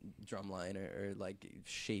drum line or like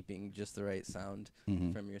shaping just the right sound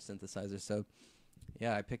from your synthesizer. So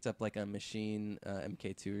yeah, I picked up like a Machine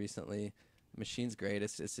MK2 recently. Machine's great.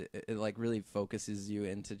 It like really focuses you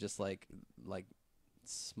into just like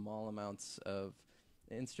small amounts of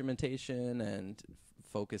instrumentation and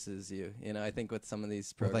focuses you. You know, I think with some of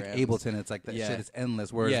these programs, with like Ableton, it's like that shit is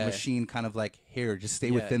endless. Whereas Machine kind of like, here, just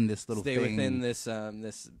stay within this little thing. Stay within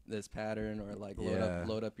this pattern, or like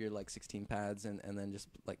load up your like 16 pads and then just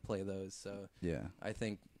like play those. So yeah, I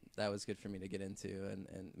think that was good for me to get into.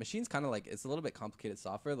 And Machine's kind of like, it's a little bit complicated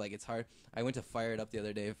software. Like it's hard. I went to fire it up the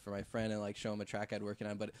other day for my friend and like show him a track I'd working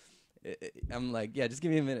on, but I'm like, yeah, just give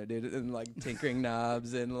me a minute, dude. And like tinkering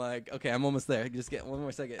knobs and like, okay, I'm almost there. Just get one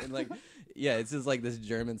more second. And like, yeah, it's just like this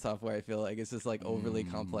German software. I feel like it's just like overly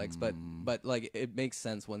complex, but like it makes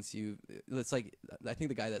sense once you. It's like, I think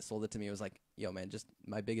the guy that sold it to me was like, yo, man, just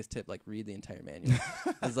my biggest tip, like read the entire manual.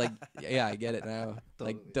 I was like, yeah, I get it now.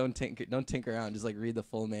 Totally. Like don't tinker around. Just like read the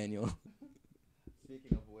full manual.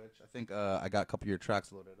 Speaking of which, I think I got a couple of your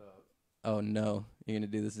tracks loaded up. Oh no, you're gonna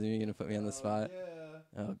do this to me? You're gonna put me on the spot? Yeah.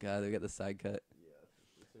 Oh god, we got the side cut. Yeah,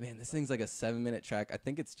 man, this thing's like a 7-minute track. I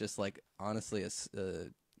think it's just like honestly we're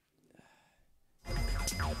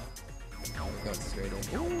going straight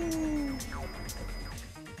in. Ooh.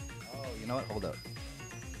 Oh, you know what? Hold up.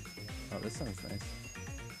 Oh, this sounds nice.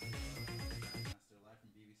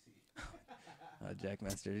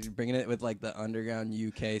 Jackmaster, he's bringing it with like the underground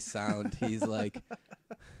UK sound. He's like.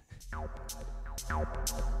 I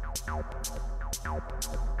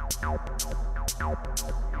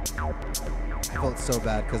felt so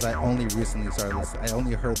bad because I only recently started this. I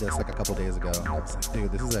only heard this like a couple days ago. And I was like,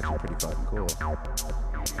 dude, this is actually pretty fucking cool.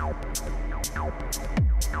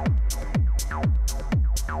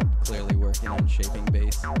 Clearly working on shaping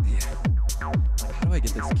bass. Yeah. Like, how do I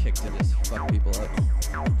get this kick to just fuck people up?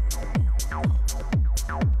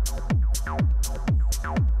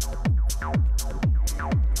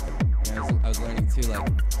 Yeah, I was learning too, like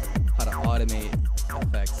how to automate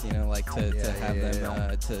effects, you know, like to have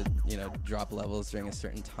them to, you know, drop levels during a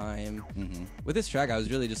certain time. With this track, I was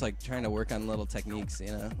really just like trying to work on little techniques, you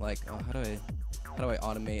know, like, oh, how do I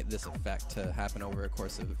automate this effect to happen over a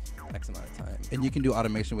course of X amount of time? And you can do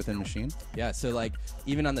automation within Machine? Yeah, so like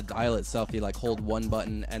even on the dial itself, you like hold one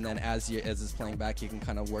button, and then as it's playing back, you can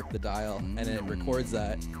kind of work the dial, and then it records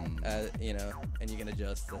that, you know, and you can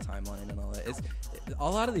adjust the timeline and all that. A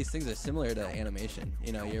lot of these things are similar to animation.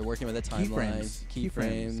 You know, you're working with a timeline,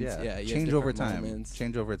 keyframes. Yeah, change over time.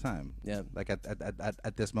 Change over time. Yeah, like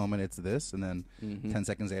at this moment it's this, and then 10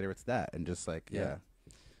 seconds later it's that, and just like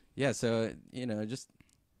Yeah, so, you know, just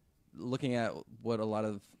looking at what a lot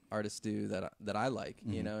of artists do that I like,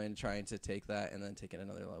 you know, and trying to take that and then take it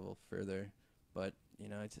another level further. But, you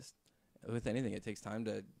know, with anything, it takes time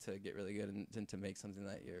to get really good and to make something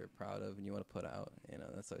that you're proud of and you want to put out. You know,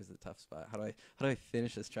 that's always the tough spot. How do I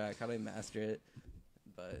finish this track? How do I master it?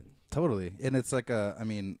 But totally. And it's like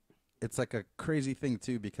it's like a crazy thing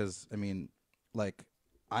too, because I mean, like,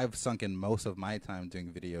 I've sunk in most of my time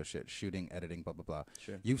doing video shit, shooting, editing, blah blah blah.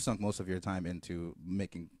 Sure. You've sunk most of your time into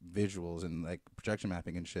making visuals and like projection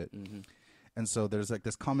mapping and shit. And so there's like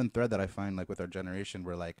this common thread that I find, like, with our generation,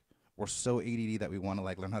 where like we're so ADD that we want to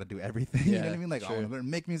like learn how to do everything. You know what I mean? Like, oh, learn,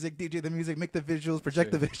 make music, DJ the music, make the visuals,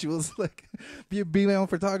 project the visuals, like be my own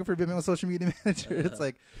photographer, be my own social media manager. It's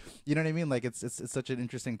like, you know what I mean? Like, it's such an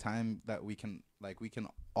interesting time that we can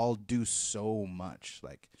all do so much.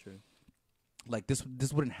 Like, like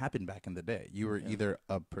this wouldn't happen back in the day. You were either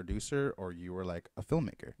a producer or you were like a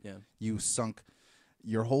filmmaker. Yeah. You sunk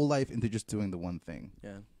your whole life into just doing the one thing.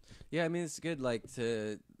 Yeah. Yeah, I mean, it's good, like,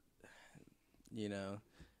 to, you know,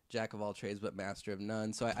 jack of all trades but master of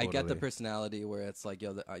none. So I get the personality where it's like,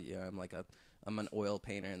 yo, I'm an oil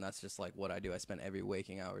painter, and that's just like what I do. I spend every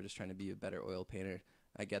waking hour just trying to be a better oil painter.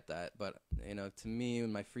 I get that, but you know, to me,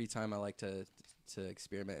 in my free time, I like to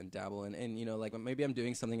experiment and dabble in, and you know, like maybe I'm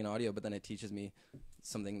doing something in audio, but then it teaches me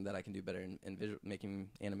something that I can do better in making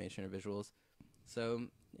animation or visuals. So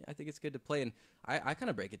yeah, I think it's good to play, and I kind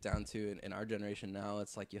of break it down too. In our generation now,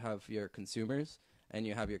 it's like you have your consumers and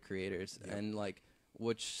you have your creators, and like,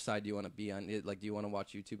 which side do you want to be on? Like, do you want to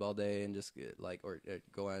watch YouTube all day and just or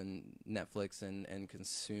go on Netflix and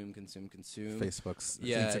consume? Facebook's,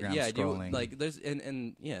 Instagram scrolling. Like, there's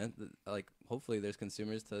like hopefully there's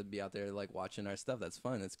consumers to be out there like watching our stuff. That's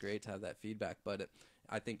fun. It's great to have that feedback. But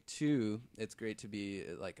I think too, it's great to be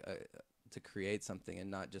like to create something and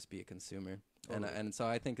not just be a consumer. And so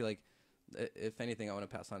I think, like, if anything, I want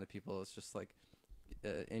to pass on to people, it's just like,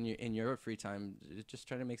 in your free time, just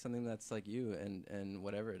try to make something that's like you and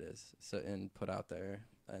whatever it is, so, and put out there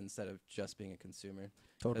instead of just being a consumer.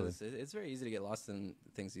 Totally. It's very easy to get lost in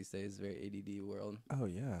things these days. Very ADD world. Oh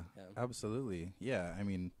yeah. Absolutely. Yeah, I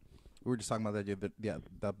mean, we were just talking about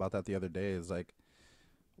that the other day. Is like,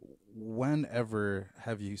 whenever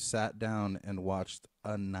have you sat down and watched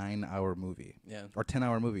a 9-hour movie? Or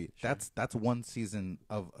 10-hour movie? That's one season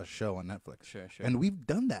of a show on Netflix. Sure. And we've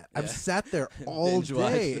done that. I've sat there all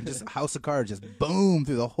day and just House of Cards, just boom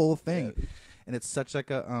through the whole thing. And it's such like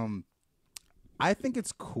a I think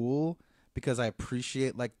it's cool because I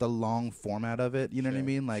appreciate like the long format of it. You know what I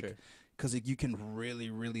mean? Like, because you can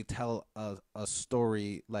really tell a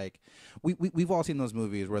story. Like, we've all seen those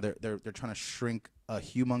movies where they're trying to shrink a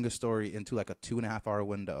humongous story into like a 2.5-hour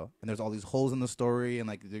window, and there's all these holes in the story, and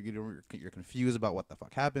like you're confused about what the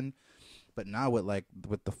fuck happened. But now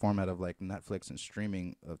with the format of like Netflix and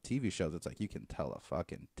streaming of TV shows, it's like you can tell a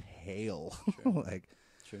fucking tale. Like,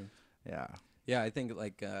 yeah. I think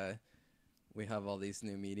like we have all these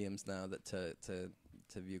new mediums now that to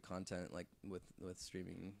view content, like with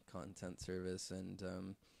streaming content service, and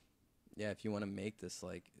if you want to make this,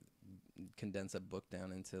 like, condense a book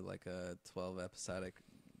down into like a 12 episodic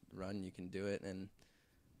run, you can do it. And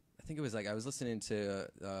I think it was like I was listening to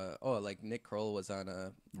like Nick Kroll was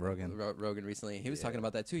on Rogan recently. He was talking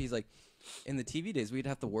about that too. He's like, in the TV days, we'd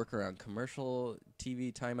have to work around commercial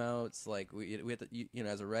TV timeouts. Like we had to, you know,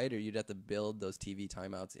 as a writer, you'd have to build those TV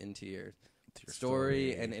timeouts into your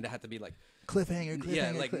story, and it had to be like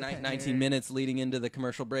cliffhanger, like 19 minutes leading into the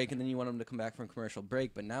commercial break, and then you want them to come back from commercial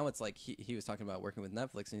break. But now it's like he was talking about working with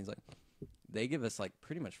Netflix, and he's like, they give us like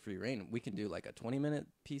pretty much free reign. We can do like a 20-minute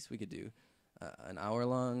piece, we could do an hour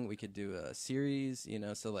long, we could do a series, you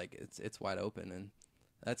know. So like it's wide open, and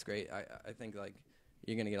that's great. I think like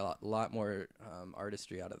you're gonna get a lot more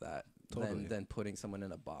artistry out of that. Than putting someone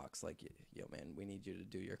in a box. Like, yo, man, we need you to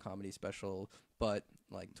do your comedy special, but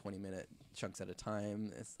like 20-minute chunks at a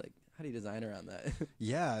time. It's like, how do you design around that?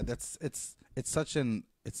 Yeah, it's such an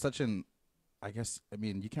I guess, I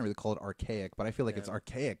mean, you can't really call it archaic, but I feel like it's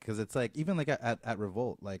archaic because it's like, even like at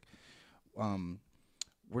Revolt, like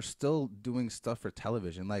we're still doing stuff for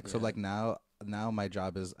television. Like, so like now my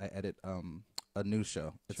job is I edit a news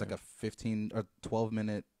show. It's like a 15 or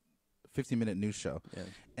 12-minute 15-minute news show,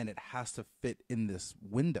 and it has to fit in this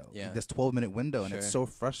window, this 12-minute window, and it's so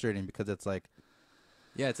frustrating because it's like,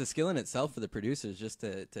 it's a skill in itself for the producers just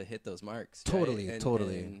to hit those marks. Totally, right?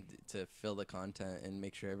 And to fill the content and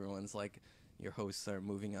make sure everyone's like, your hosts are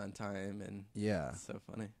moving on time, and it's so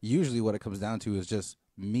funny. Usually what it comes down to is just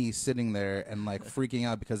me sitting there and like freaking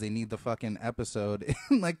out because they need the fucking episode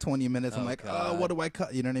in like 20 minutes. I'm like, God. Oh, what do I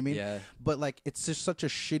cut? You know what I mean? Yeah. But like, it's just such a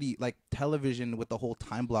shitty, like, television with the whole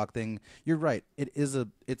time block thing. You're right.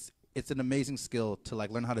 It's an amazing skill to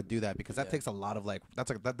like learn how to do that, because that takes a lot of like,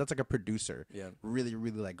 that's like a producer. Yeah. Really,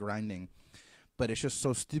 really like grinding. but it's just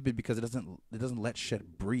so stupid because it doesn't let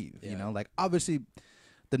shit breathe. You know, like obviously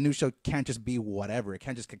the new show can't just be whatever. It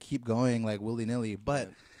can't just keep going like willy nilly. But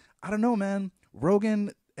I don't know, man.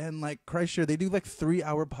 Rogan and like Kreischer, they do like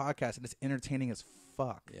 3-hour podcasts and it's entertaining as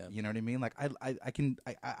fuck. Yeah. You know what I mean? Like I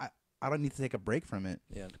don't need to take a break from it.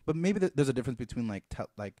 Yeah. But maybe there's a difference between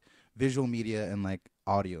like visual media and like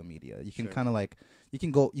audio media. You can kind of like you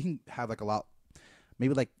can have like a lot,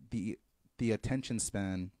 maybe like the attention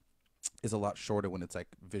span is a lot shorter when it's like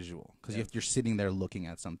visual because you're sitting there looking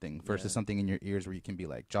at something versus something in your ears where you can be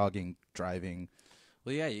like jogging, driving.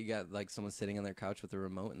 Well, yeah, you got like someone sitting on their couch with a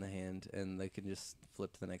remote in the hand and they can just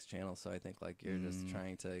flip to the next channel. So I think like you're just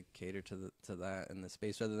trying to cater to that in the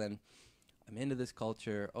space rather than I'm into this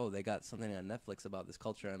culture. Oh, they got something on Netflix about this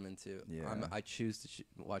culture I'm into. Yeah. I choose to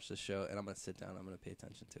watch the show and I'm going to sit down. I'm going to pay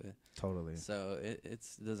attention to it. Totally. So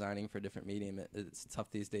it's designing for a different medium. It's tough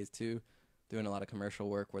these days too. Doing a lot of commercial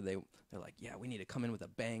work where they're like, yeah, we need to come in with a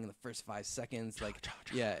bang in the first 5 seconds. Like,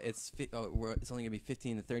 yeah, it's only gonna be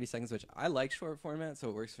 15 to 30 seconds, which I like short format, so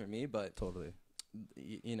it works for me. But totally,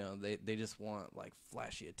 you know, they just want like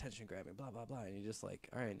flashy attention grabbing, blah blah blah, and you're just like,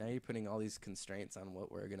 all right, now you're putting all these constraints on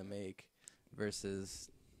what we're gonna make versus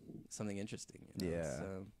something interesting. You know?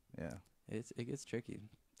 Yeah, so it gets tricky.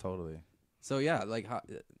 Totally. So yeah, like how,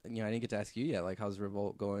 you know, I didn't get to ask you yet. Like, how's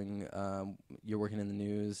Revolt going? You're working in the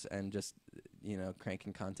news and just, you know,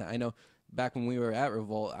 cranking content. I know back when we were at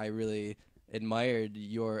Revolt, I really admired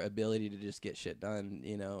your ability to just get shit done.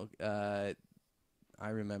 You know, I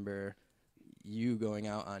remember you going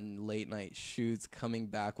out on late night shoots, coming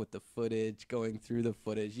back with the footage, going through the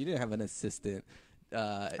footage. You didn't have an assistant.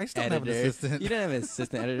 I still have an assistant. You didn't have an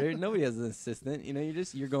assistant editor. Nobody has an assistant. You know,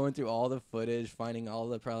 you're going through all the footage, finding all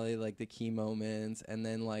the probably like the key moments, and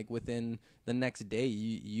then like within the next day,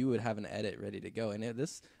 you would have an edit ready to go. And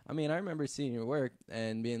I remember seeing your work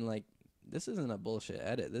and being like, this isn't a bullshit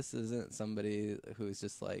edit. This isn't somebody who's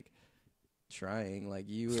just like trying, like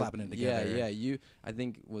you slapping it together. You I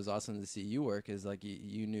think was awesome to see you work is like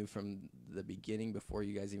you knew from the beginning before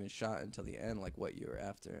you guys even shot until the end like what you were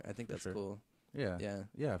after. I think that's cool.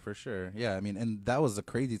 Yeah, for sure. Yeah, I mean, and that was a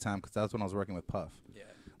crazy time because that's when I was working with Puff. Yeah,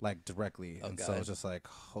 like directly, and God. So I was just like,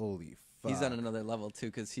 holy fuck. He's on another level too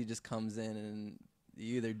because he just comes in and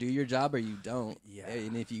you either do your job or you don't. Yeah,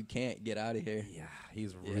 and if you can't, get out of here. Yeah,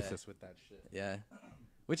 he's ruthless with that shit. Yeah,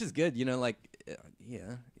 which is good. You know, like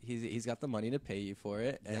he's got the money to pay you for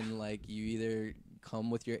it, and like you either come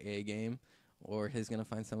with your A game or he's gonna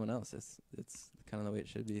find someone else. It's kind of the way it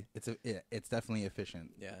should be. It's definitely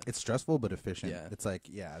efficient. Yeah, it's stressful but efficient. Yeah, it's like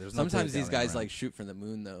there's sometimes these guys like shoot for the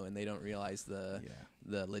moon though, and they don't realize the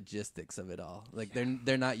logistics of it all. Like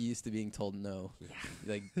they're not used to being told no. Yeah.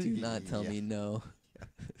 Like do not tell me no.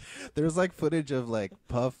 There's like footage of like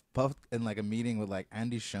Puff in like a meeting with like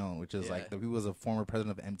Andy Schoen, which is like he was a former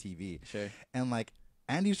president of MTV. Sure. And like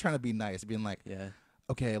Andy's trying to be nice, being like,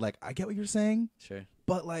 okay, like I get what you're saying. Sure.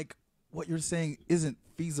 But like what you're saying isn't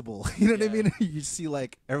feasible. You know what I mean? You see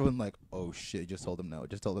like everyone like, oh shit, just told him no.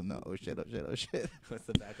 Just told him no. Oh shit, oh shit, oh shit. What's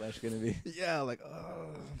the backlash gonna be? Yeah, like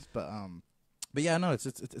but yeah, no,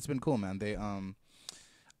 it's been cool, man. They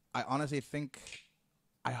I honestly think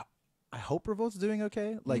I hope Revolt's doing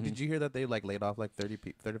okay. Like, did you hear that they like laid off like 35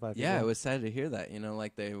 people? Yeah, I was sad to hear that. You know,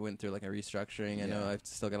 like they went through like a restructuring. I know I've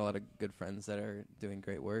still got a lot of good friends that are doing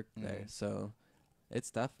great work there. So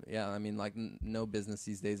it's tough. Yeah, I mean, like no business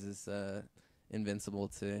these days is invincible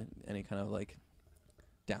to any kind of like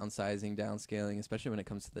downsizing, downscaling, especially when it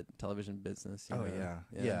comes to the television business. You know?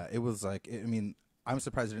 Yeah. It was like, I mean, I'm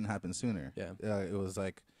surprised it didn't happen sooner. Yeah, it was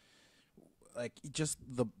like just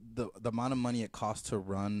the amount of money it costs to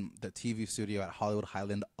run the TV studio at Hollywood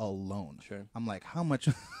Highland alone. Sure. I'm like, how much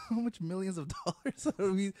millions of dollars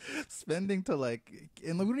are we spending to like,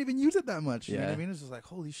 and we don't even use it that much. You know what I mean? It's just like,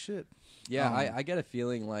 holy shit. Yeah, I get a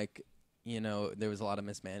feeling like, you know, there was a lot of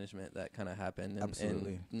mismanagement that kind of happened. And,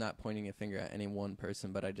 absolutely. And not pointing a finger at any one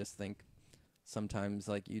person, but I just think sometimes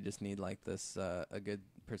like you just need like this, a good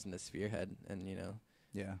person to spearhead and, you know.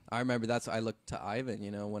 Yeah, I remember I looked to Ivan,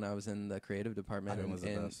 you know, when I was in the creative department,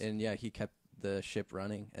 and yeah, he kept the ship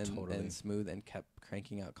running and smooth and kept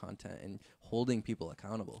cranking out content and holding people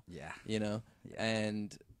accountable. Yeah, you know,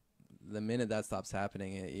 and the minute that stops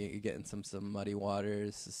happening, you get in some muddy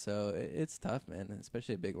waters. So it's tough, man,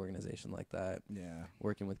 especially a big organization like that. Yeah,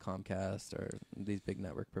 working with Comcast or these big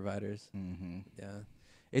network providers. Mm-hmm. Yeah.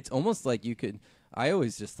 it's almost like you could. I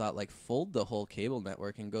always just thought like fold the whole cable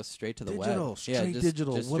network and go straight to the web. Straight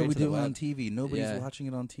digital. Just what are we straight to the doing on web. TV? Nobody's watching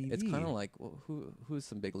it on TV. It's kind of like who's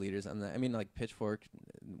some big leaders on that. I mean, like Pitchfork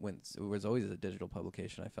was always a digital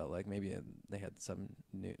publication. I felt like maybe they had some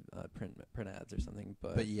new print ads or something,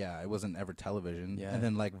 but yeah, it wasn't ever television. Yeah. And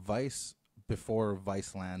then like Vice. Before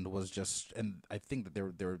Viceland was just, and I think that they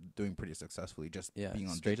were doing pretty successfully, just being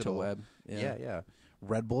on straight digital. to web. Yeah.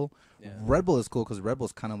 Red Bull. Yeah. Red Bull is cool because Red Bull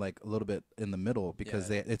is kind of like a little bit in the middle because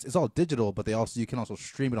it's all digital, but you can also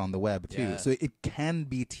stream it on the web too. Yeah. So it can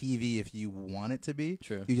be TV if you want it to be.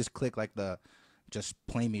 True. You just click like the just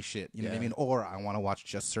play me shit, you know what I mean? Or I want to watch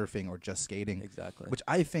just surfing or just skating. Exactly. Which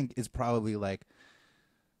I think is probably like,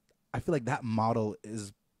 I feel like that model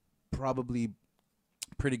is probably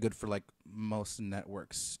pretty good for like most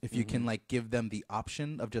networks if you can like give them the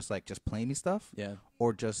option of just play me stuff,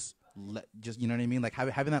 or just you know what I mean, like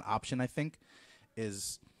having that option I think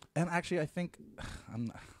is, and actually I think I'm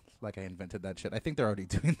not, like I invented that shit. I think they're already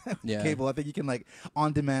doing that with cable. I think you can like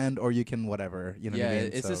on demand or you can whatever, you know what I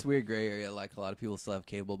mean? It's this weird gray area. Like a lot of people still have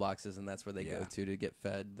cable boxes and that's where they go to get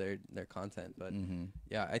fed their content, but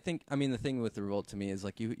I think, I mean, the thing with the Revolt to me is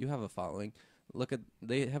like you have a following. Look at,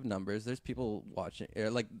 they have numbers. There's people watching, or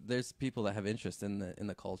like there's people that have interest in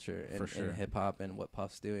the culture and in hip hop and what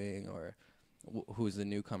Puff's doing or who's the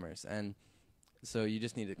newcomers, and so you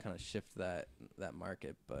just need to kind of shift that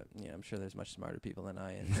market. But yeah, I'm sure there's much smarter people than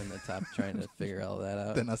I in the top trying to figure all that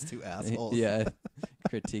out. Than us two assholes.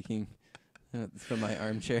 Critiquing from my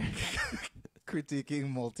armchair.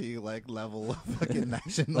 Critiquing level fucking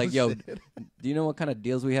national. Like, yo, shit. Do you know what kind of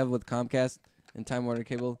deals we have with Comcast and Time Warner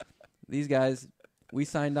Cable? These guys, we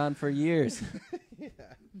signed on for years.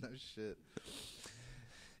 No shit.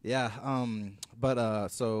 Yeah, but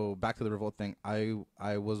so back to the Revolt thing.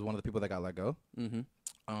 I was one of the people that got let go.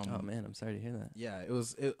 Oh man, I'm sorry to hear that. Yeah, it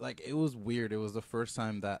was weird. It was the first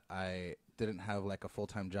time that I didn't have like a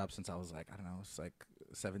full-time job since I was like, I don't know, it's like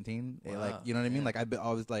 17. Wow. Like, you know what I mean? Like I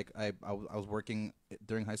was working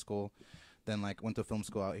during high school, then like went to film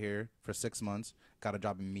school out here for 6 months, got a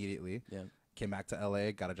job immediately. Yeah. Came back to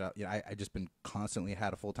LA, got a job. You know, I just been constantly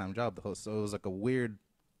had a full-time job. So it was like a weird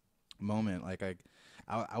moment. Like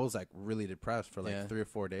I was like really depressed for like 3 or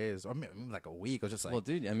 4 days, or maybe like a week. I was just like, well,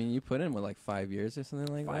 dude, I mean, you put in with like 5 years or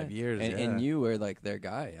something like that. 5 years, and you were like their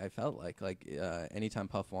guy. I felt like anytime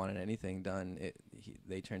Puff wanted anything done,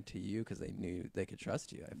 they turned to you because they knew they could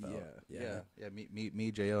trust you. I felt. Yeah.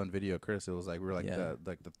 Me, Jo, and Video Chris. It was like we were like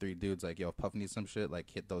the three dudes. Like, yo, if Puff needs some shit, like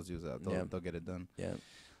hit those dudes up. They'll get it done. Yeah.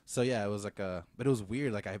 So yeah, it was like but it was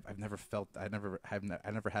weird. Like I've never felt, I never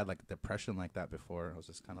had like depression like that before. I was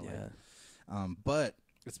just kind of like, but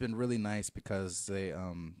it's been really nice because they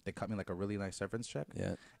cut me like a really nice severance check.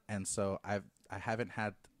 Yeah. And so I've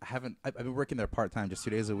been working there part time, just 2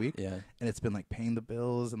 days a week. Yeah. And it's been like paying the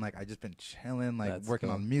bills and like I just been chilling, like that's working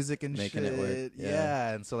on music and making shit. It work.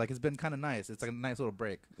 Yeah. And so like it's been kind of nice. It's like a nice little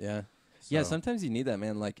break. Yeah. So. Yeah, sometimes you need that,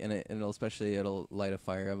 man. Like, and it'll light a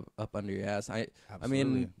fire up under your ass. I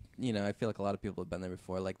mean, you know, I feel like a lot of people have been there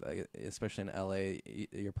before. Like especially in LA,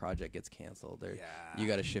 your project gets canceled, or you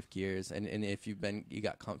got to shift gears. And if you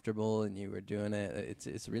got comfortable and you were doing it,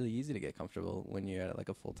 it's really easy to get comfortable when you're at like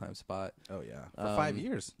a full time spot. Oh yeah, for 5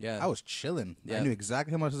 years. Yeah, I was chilling. Yeah. I knew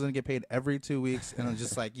exactly how much I was gonna get paid every 2 weeks, and I was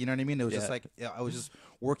just like, you know what I mean? It was just like I was just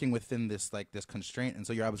working within this constraint. And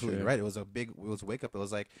so you're absolutely right. It was a wake up. It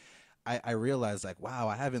was like. I realized like, wow,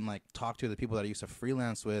 I haven't like talked to the people that I used to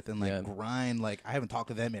freelance with and like grind. Like I haven't talked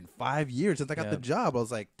to them in 5 years since I got the job. I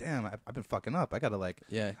was like, damn, I've been fucking up. I gotta like,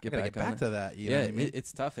 get back to that. You know what I mean?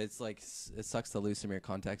 It's tough. It's like, it sucks to lose some of your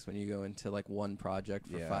contacts when you go into like one project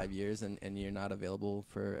for 5 years and you're not available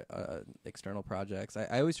for external projects.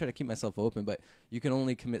 I always try to keep myself open, but you can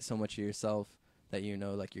only commit so much to yourself that you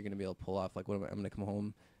know, like you're gonna be able to pull off. Like, I'm gonna come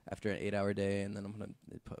home after an 8-hour day, and then I'm gonna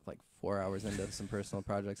put like 4 hours into some personal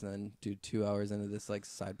projects, and then do 2 hours into this like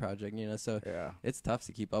side project. You know, so it's tough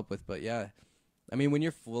to keep up with. But yeah, I mean, when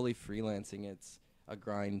you're fully freelancing, it's a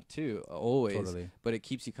grind too, always. Totally. But it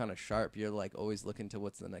keeps you kind of sharp. You're like always looking to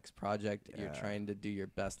what's the next project. Yeah. You're trying to do your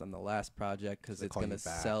best on the last project because it's gonna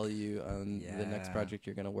sell you on the next project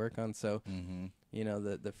you're gonna work on. So. You know,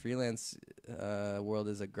 the freelance world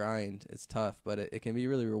is a grind. It's tough, but it can be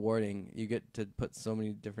really rewarding. You get to put so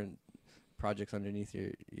many different projects underneath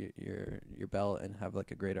your belt and have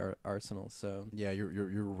like a great arsenal. So yeah, your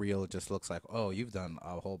reel just looks like, oh, you've done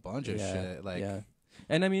a whole bunch of shit. Like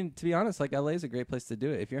and I mean, to be honest, like LA is a great place to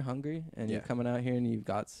do it if you're hungry and you're coming out here and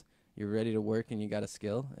you're ready to work and you got a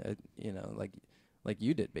skill. You know, like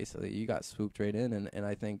you did basically. You got swooped right in, and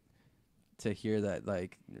I think. To hear that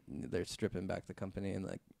like they're stripping back the company and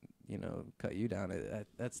like cut you down.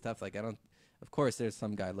 That's tough. Like, I don't. Of course, there's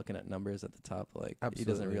some guy looking at numbers at the top. Like, he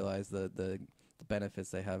doesn't realize the benefits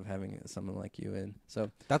they have having someone like you in. So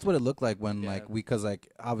that's what it looked like when because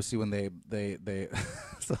obviously when they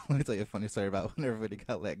so let me tell you a funny story about when everybody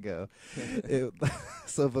got let go.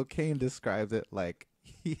 So Vokane described it like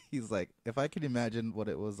he's like, if I can imagine what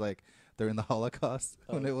it was like during the Holocaust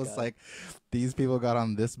when it was like these people got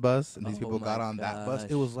on this bus and these people got on that bus.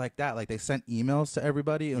 It was like that. Like they sent emails to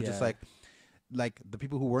everybody. It was just like the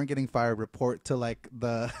people who weren't getting fired report to like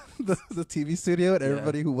the TV studio, and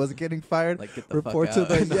everybody who wasn't getting fired like, get the report fuck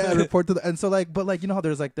to out. the report to the, and so like, but like, you know how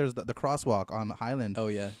there's the crosswalk on Highland. Oh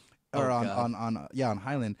yeah. Or on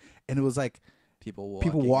Highland, and it was like people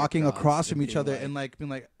walking across from each other and like being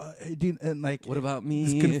like, hey, dude, and like, what about me?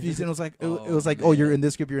 It's confused. And it was like, it was like, oh, you're in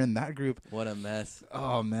this group, you're in that group. What a mess.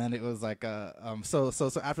 Oh man, it was like so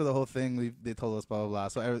after the whole thing, they told us blah blah blah.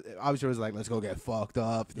 So obviously it was like, let's go get fucked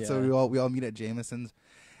up. Yeah. So we all meet at Jameson's,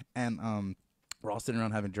 and we're all sitting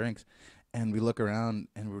around having drinks, and we look around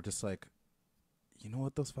and we're just like, you know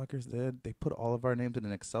what those fuckers did? They put all of our names in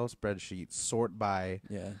an Excel spreadsheet, sort by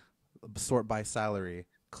salary,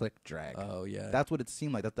 click drag. Oh yeah, that's what it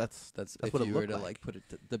seemed like. That's if what you it were looked to like. like put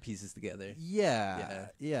the pieces together. Yeah,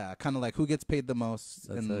 kind of like who gets paid the most.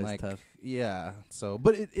 That's and like tough. Yeah, so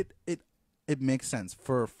but it makes sense.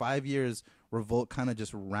 For 5 years, Revolt kind of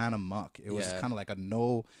just ran amok. It was kind of like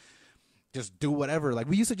just do whatever. Like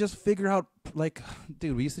we used to just figure out, like,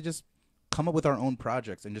 dude, we used to just come up with our own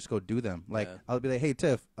projects and just go do them. Like I'll be like, hey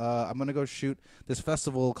Tiff, I'm gonna go shoot this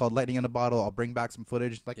festival called Lightning in a Bottle. I'll bring back some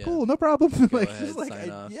footage. Like, cool, no problem. Like, just like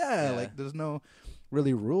like there's no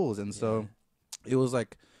really rules, and so it was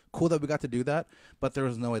like cool that we got to do that. But there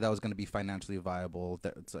was no way that was gonna be financially viable.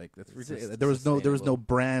 That it's like there was no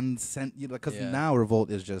brand sent, because now Revolt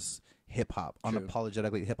is just hip hop,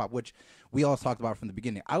 unapologetically hip hop, which we all talked about from the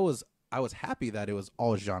beginning. I was happy that it was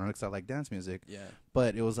all genre because I like dance music. Yeah.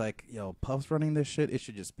 But it was like, yo, Puff's running this shit. It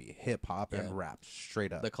should just be hip hop and rap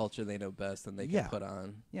straight up. The culture they know best and they can put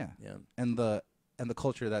on. Yeah. Yeah. And the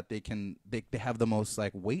culture that they have the most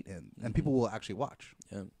like weight in, and people will actually watch.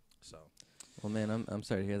 Yeah. So. Well, man, I'm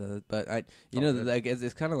sorry to hear that, but like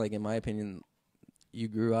it's kind of like, in my opinion, you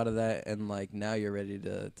grew out of that, and like now you're ready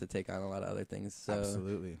to take on a lot of other things. So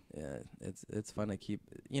absolutely, yeah, it's fun to keep,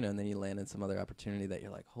 and then you land in some other opportunity that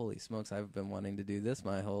you're like, holy smokes, I've been wanting to do this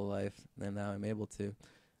my whole life, and now I'm able to.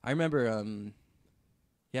 I remember,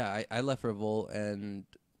 I left Revolt and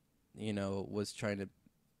was trying to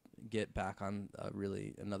get back on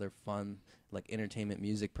really another fun like entertainment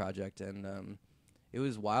music project, and it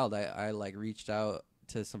was wild. I like reached out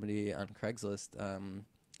to somebody on Craigslist.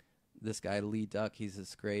 This guy Lee Duck, he's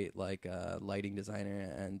this great like lighting designer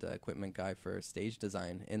and equipment guy for stage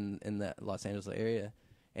design in the Los Angeles area,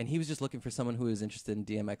 and he was just looking for someone who was interested in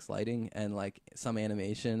DMX lighting and like some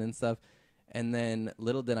animation and stuff. And then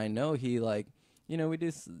little did I know, he like, we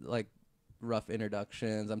do like rough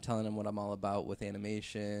introductions. I'm telling him what I'm all about with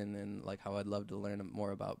animation and like how I'd love to learn more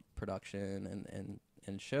about production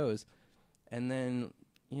and shows. And then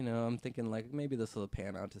I'm thinking like maybe this will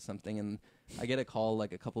pan out to something, and I get a call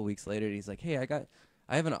like a couple weeks later, and he's like, hey,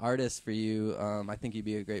 I have an artist for you. I think you'd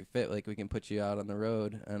be a great fit. Like, we can put you out on the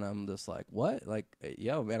road. And I'm just like, what? Like,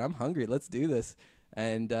 yo, man, I'm hungry. Let's do this.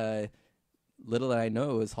 And little did I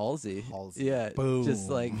know, it was Halsey. Yeah, boom. Just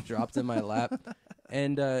like dropped in my lap.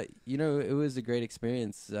 And it was a great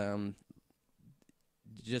experience.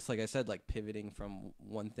 Just like I said, like pivoting from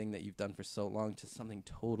one thing that you've done for so long to something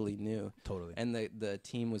totally new. Totally. And the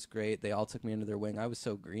team was great. They all took me under their wing. I was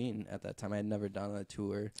so green at that time. I had never done a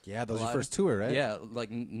tour. Yeah, that was your first tour, right? Yeah,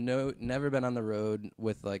 like never been on the road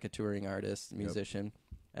with like a touring artist, musician. Yep.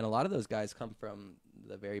 And a lot of those guys come from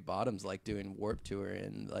the very bottoms, like doing Warped Tour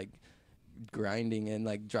and like grinding and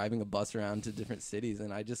like driving a bus around to different cities.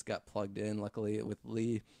 And I just got plugged in, luckily, with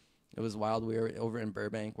Lee. It was wild. We were over in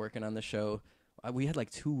Burbank working on the show. We had like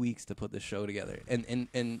 2 weeks to put the show together, and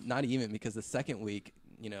not even, because the second week,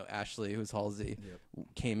 Ashley, who's Halsey,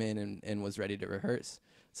 came in and was ready to rehearse.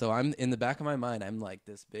 So I'm in the back of my mind, I'm like,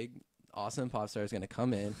 this big, awesome pop star is going to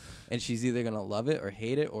come in, and she's either going to love it or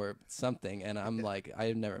hate it or something. And I'm like,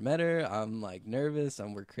 I've never met her. I'm like nervous.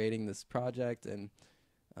 We're creating this project, and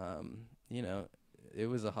it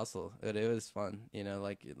was a hustle. It was fun.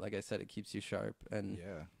 Like I said, it keeps you sharp. And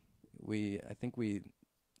I think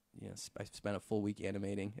I spent a full week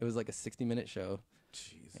animating. It was like a 60-minute show.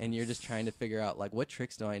 Jesus. And you're just trying to figure out like, what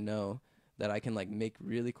tricks do I know that I can like make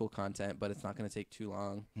really cool content, but it's not going to take too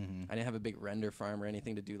long. Mm-hmm. I didn't have a big render farm or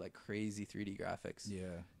anything to do like crazy 3D graphics.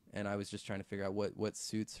 Yeah. And I was just trying to figure out what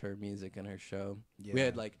suits her music and her show. Yeah. We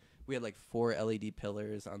had like 4 LED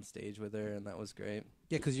pillars on stage with her, and that was great.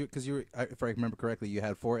 Yeah, because you were, if I remember correctly, you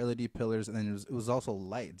had 4 LED pillars, and then it was also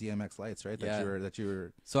light DMX lights, right? That you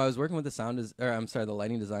were. So I was working with the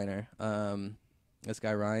lighting designer, this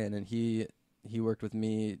guy Ryan, and he worked with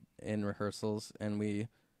me in rehearsals, and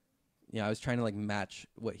I was trying to like match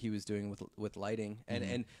what he was doing with lighting,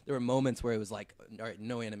 and there were moments where it was like, all right,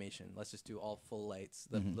 no animation, let's just do all full lights.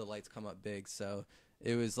 The lights come up big, so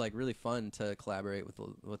it was like really fun to collaborate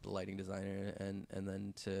with the lighting designer and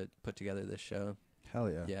then to put together this show. Hell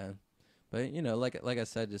yeah. Yeah. But like I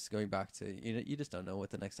said, just going back to you just don't know what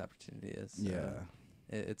the next opportunity is. So yeah.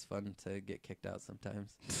 It's fun to get kicked out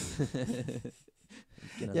sometimes.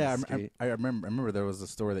 Yeah, I remember there was a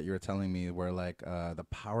story that you were telling me where like the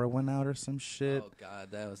power went out or some shit. Oh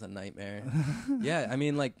god, that was a nightmare. Yeah, I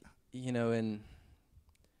mean, like, in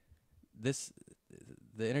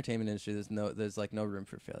the entertainment industry, there's like no room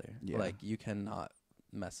for failure. Yeah. Like, you cannot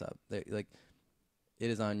mess up. Like, it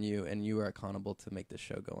is on you, and you are accountable to make this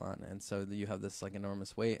show go on. And so you have this like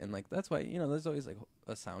enormous weight, and like that's why there's always like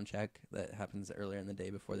a sound check that happens earlier in the day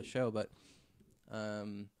before the show. But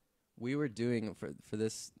we were doing for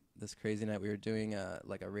this crazy night, we were doing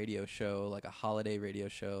like a radio show, like a holiday radio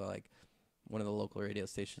show, like one of the local radio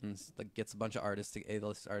stations like gets a bunch of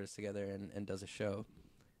A-list artists together and does a show,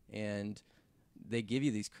 and they give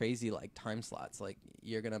you these crazy like time slots, like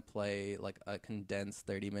you're gonna play like a condensed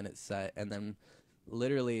 30-minute set, and then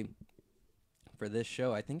literally for this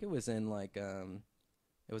show, I think it was in like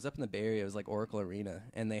it was up in the Bay Area. It was like Oracle Arena,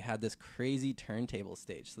 and they had this crazy turntable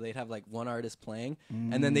stage. So they'd have like one artist playing,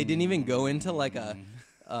 and then they didn't even go into like a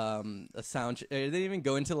sound. They didn't even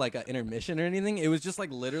go into like an intermission or anything. It was just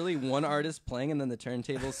like literally one artist playing, and then the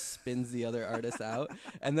turntable spins the other artist out,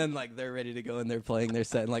 and then like they're ready to go and they're playing their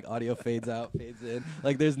set, and like audio fades out, fades in.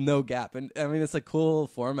 Like there's no gap, and I mean it's a cool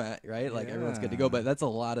format, right? Like everyone's good to go, but that's a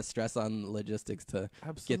lot of stress on logistics to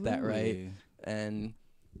get that right. And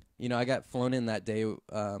I got flown in that day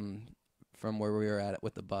from where we were at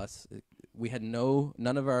with the bus. We had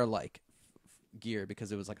none of our like gear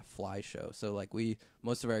because it was like a fly show. So like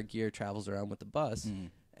most of our gear travels around with the bus,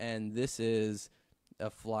 and this is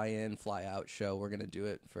a fly in, fly out show. We're gonna do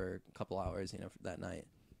it for a couple hours, for that night.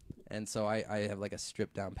 And so I have like a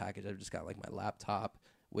stripped down package. I've just got like my laptop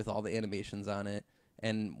with all the animations on it,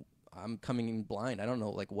 and I'm coming in blind. I don't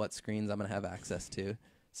know like what screens I'm gonna have access to.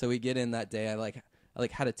 So we get in that day. I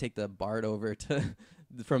had to take the BART over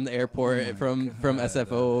from the airport, from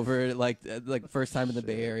SFO over, like first time in the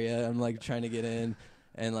Bay Area. I'm like trying to get in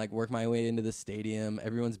and like work my way into the stadium.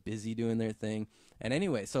 Everyone's busy doing their thing. And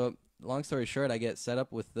anyway, so long story short, I get set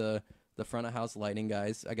up with the front of house lighting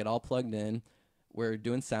guys. I get all plugged in. We're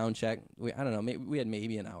doing sound check. I don't know, we had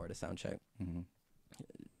maybe an hour to sound check.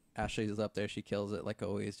 Ashley's up there. She kills it like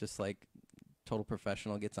always, just like total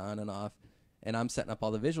professional, gets on and off. And I'm setting up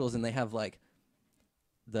all the visuals, and they have like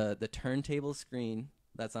the turntable screen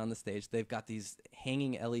that's on the stage. They've got these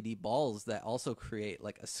hanging LED balls that also create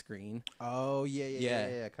like a screen. Oh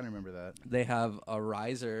yeah. I kind of remember that. They have a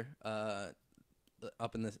riser up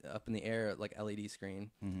in the air, like LED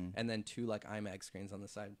screen, and then 2 like IMAX screens on the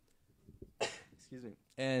side. Excuse me.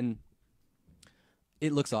 And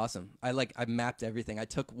it looks awesome. I mapped everything. I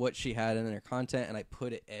took what she had in her content and I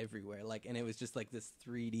put it everywhere. And it was just like this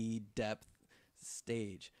 3D depth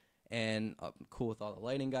stage. And I'm cool with all the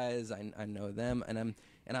lighting guys. I know them, and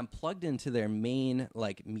I'm plugged into their main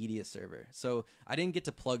like media server. So I didn't get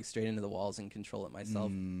to plug straight into the walls and control it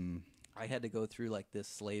myself. I had to go through like this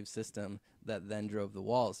slave system that then drove the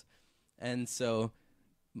walls. And so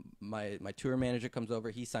my tour manager comes over.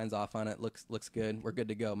 He signs off on it. Looks good. We're good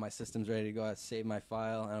to go. My system's ready to go. I saved my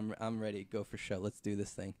file. I'm ready. Go for show. Let's do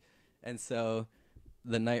this thing. And so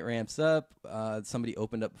the night ramps up. Somebody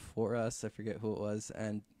opened up before us. I forget who it was,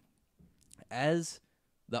 and as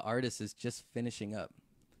the artist is just finishing up,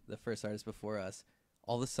 the first artist before us,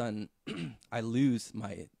 all of a sudden I lose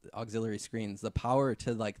my auxiliary screens. The power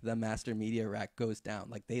to like the master media rack goes down.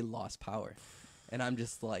 Like they lost power, and I'm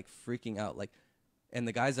just like freaking out. Like, and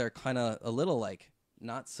the guys are kind of a little like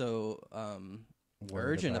not so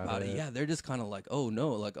urgent about it. Yeah, they're just kind of like, oh no,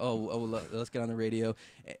 like let's get on the radio,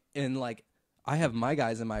 and like I have my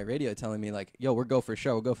guys in my radio telling me like, yo, we'll go for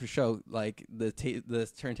show. Like the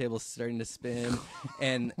turntable's starting to spin.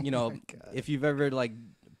 And if you've ever like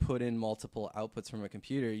put in multiple outputs from a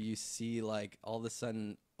computer, you see like all of a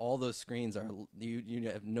sudden all those screens are,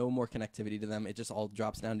 you have no more connectivity to them. It just all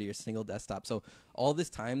drops down to your single desktop. So all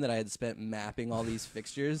this time that I had spent mapping all these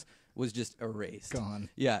fixtures was just erased. Gone.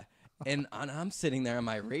 Yeah. And I'm sitting there on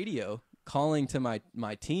my radio calling to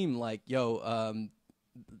my team like, yo,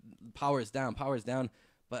 power's down,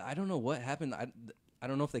 but I don't know what happened. I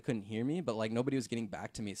don't know if they couldn't hear me, but like nobody was getting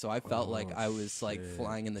back to me. So I felt like I was like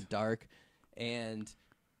flying in the dark, and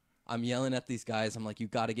I'm yelling at these guys. I'm like, you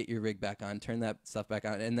got to get your rig back on, turn that stuff back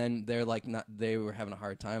on. And then they're like, they were having a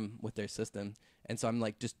hard time with their system. And so I'm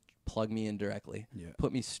like, just plug me in directly,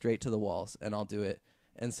 put me straight to the walls and I'll do it.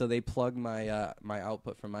 And so they plugged my, my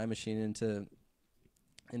output from my machine into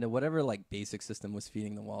whatever like basic system was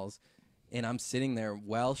feeding the walls. And I'm sitting there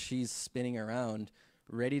while she's spinning around,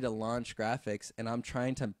 ready to launch graphics. And I'm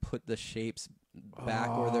trying to put the shapes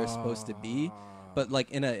back where they're supposed to be. But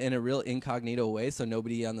like in a real incognito way, so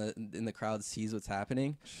nobody in the crowd sees what's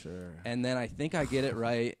happening. Sure. And then I think I get it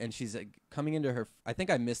right, and she's like coming into her. I think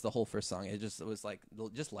I missed the whole first song. It was like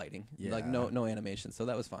just lighting, like no animation, so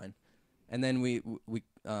that was fine. And then we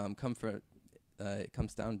come for it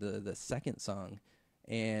comes down to the second song,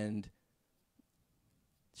 and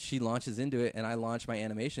she launches into it, and I launch my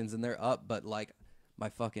animations, and they're up, but like my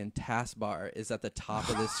fucking taskbar is at the top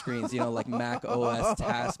of the screens, you know, like Mac OS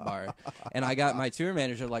taskbar. And I got my tour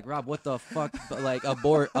manager like, Rob, what the fuck? Like,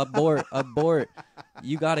 abort.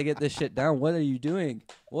 You got to get this shit down. What are you doing?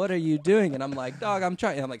 And I'm like, dog, I'm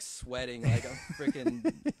trying. I'm like sweating. Like,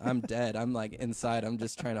 I'm dead. I'm like inside. I'm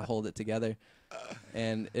just trying to hold it together.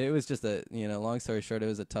 And it was just long story short, it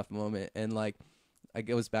was a tough moment. And like, it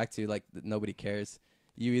goes back to like, nobody cares.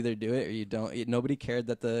 You either do it or you don't. Nobody cared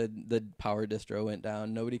that the power distro went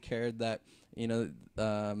down. Nobody cared that,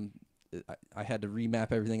 I had to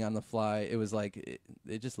remap everything on the fly. It was like, it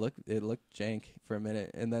looked jank for a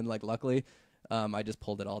minute. And then like, luckily, I just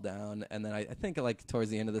pulled it all down. And then I think like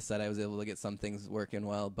towards the end of the set, I was able to get some things working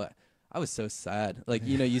well, but I was so sad. Like,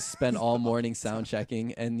 you spend all morning sound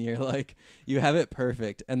checking and you're like, you have it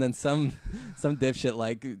perfect. And then some dipshit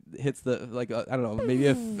like hits the, like, I don't know, maybe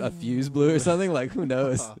a fuse blew or something. Like, who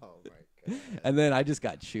knows? Oh my God. And then I just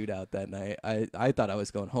got chewed out that night. I thought I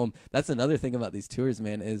was going home. That's another thing about these tours,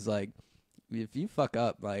 man, is like, if you fuck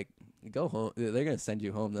up, like, go home. They're going to send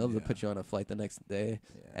you home. They'll put you on a flight the next day.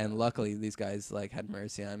 Yeah. And luckily these guys like had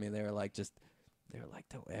mercy on me. They were like,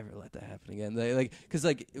 don't ever let that happen again. They like, cause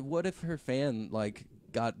like, what if her fan like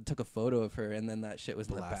took a photo of her and then that shit was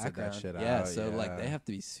in the background? That shit out, so like they have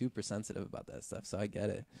to be super sensitive about that stuff. So I get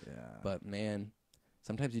it. Yeah. But man,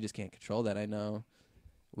 sometimes you just can't control that. I know.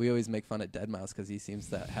 We always make fun of Deadmau5 because he seems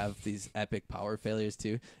to have these epic power failures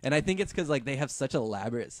too, and I think it's because like they have such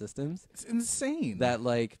elaborate systems. It's insane that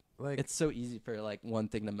like it's so easy for like one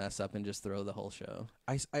thing to mess up and just throw the whole show.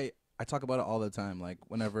 I talk about it all the time, like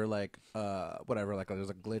whenever like whatever, like there's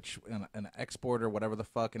a glitch in an export or whatever the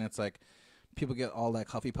fuck, and it's like people get all like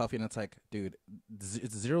huffy puffy, and it's like, dude,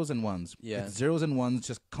 it's zeros and ones. Yeah, it's zeros and ones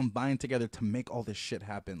just combined together to make all this shit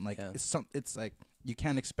happen. Like it's like you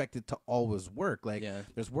can't expect it to always work. Like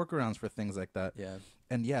there's workarounds for things like that. Yeah,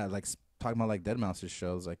 and like talking about like Deadmau5's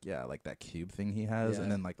shows, like like that cube thing he has,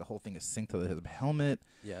 and then like the whole thing is synced to his helmet.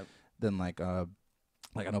 Yeah, then like I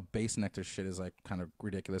know Bass Nectar shit is like kind of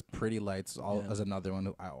ridiculous. Pretty Lights as another one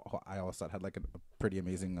who I always thought had like a pretty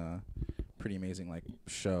amazing like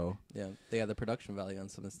show. Yeah, the production value on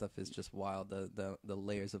some of the stuff is just wild. The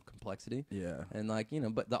layers of complexity. Yeah, and like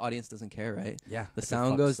but the audience doesn't care, right? Yeah, the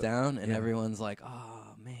sound goes down and everyone's like,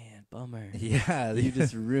 oh man, bummer. Yeah, you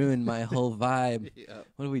just ruined my whole vibe.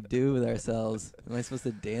 What do we do with ourselves? Am I supposed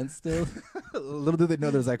to dance still? Little do they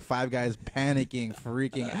know there's like 5 guys panicking,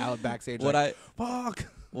 freaking out backstage. Fuck.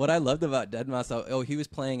 What I loved about Deadmau5, he was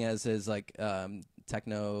playing as his like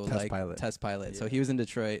techno test pilot. Yeah. So he was in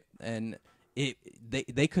Detroit, and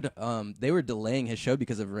they were delaying his show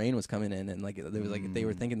because of rain was coming in, and like there was like they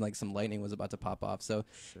were thinking like some lightning was about to pop off. So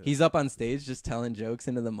he's up on stage just telling jokes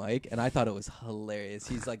into the mic, and I thought it was hilarious.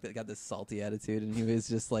 He's like got this salty attitude, and he was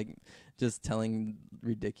just telling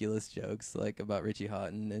ridiculous jokes like about Richie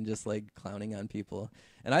Houghton and just like clowning on people.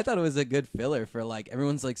 And I thought it was a good filler for like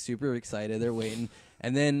everyone's like super excited, they're waiting.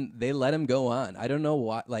 And then they let him go on. I don't know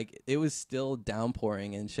why. Like, it was still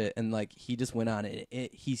downpouring and shit. And, like, he just went on.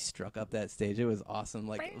 He struck up that stage. It was awesome.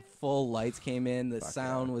 Like, full lights came in. The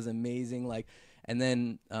sound was amazing. Like, and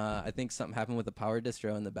then I think something happened with the power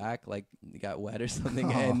distro in the back. Like, it got wet or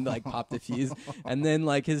something and, like, popped a fuse. And then,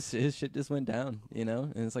 like, his shit just went down,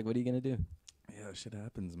 And it's like, what are you going to do? Yeah, shit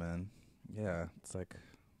happens, man. Yeah, it's like...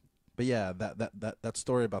 But yeah, that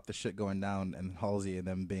story about the shit going down and Halsey and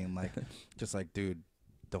them being like, just like, dude,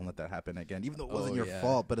 don't let that happen again. Even though it wasn't your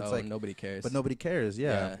fault, but it's like nobody cares. But nobody cares.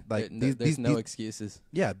 Yeah, like there's no excuses.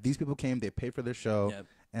 Yeah, these people came, they paid for their show,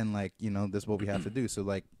 and like this is what we have to do. So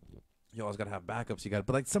like, you always gotta have backups. You got,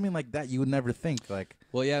 but like something like that, you would never think like.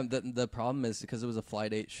 Well, yeah, the problem is because it was a fly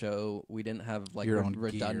date show, we didn't have like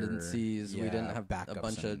redundancies. We didn't have backups, a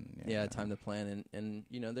bunch of time to plan, and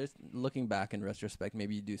there's looking back in retrospect,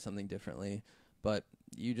 maybe you do something differently. but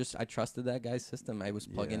I trusted that guy's system. I was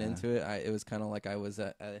plugging into it. It was kind of like I was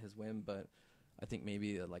at his whim, but I think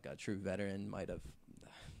maybe like a true veteran might have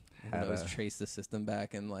traced the system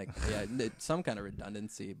back and like some kind of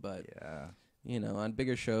redundancy. But on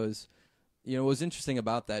bigger shows, what was interesting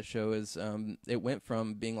about that show is it went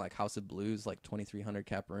from being like House of Blues, like 2,300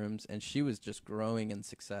 cap rooms, and she was just growing in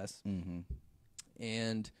success.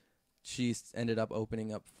 And she ended up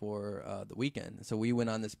opening up for the Weeknd. So we went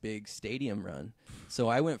on this big stadium run. So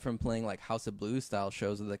I went from playing like House of Blues style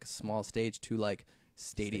shows with like a small stage to like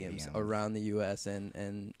stadiums around the U.S.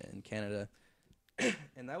 and Canada.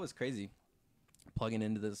 And that was crazy, plugging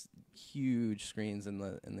into this huge screens in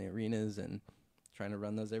the arenas and trying to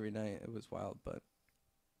run those every night. It was wild, but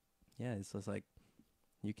yeah, it's just like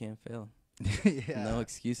you can't fail. No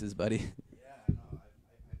excuses, buddy. Yeah, no, I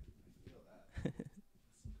feel that.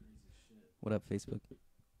 What up, Facebook? Are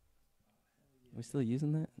we still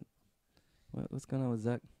using that? What's going on with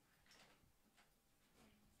Zach?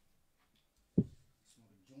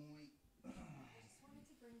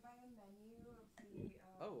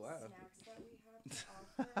 Oh, wow. Snacks that we have to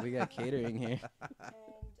offer. We got catering here. And,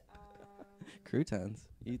 croutons.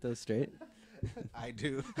 You eat those straight? I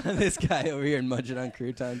do. This guy over here munching on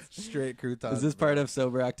croutons. Straight croutons. Is this part of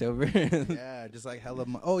Sober October? Yeah, just like hella.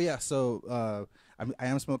 Oh yeah, so I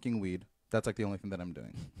am smoking weed. That's like the only thing that I'm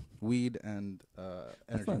doing. Weed and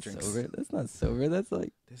energy drinks. Sober. That's not sober. That's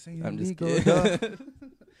like. This ain't I'm just illegal, kidding.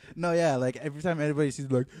 No, yeah, like every time anybody sees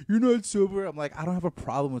like you're not sober, I'm like I don't have a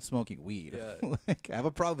problem with smoking weed. Yeah. Like I have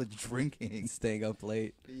a problem with drinking, Staying up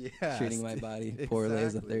late. yeah, Treating my body poorly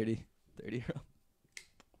as a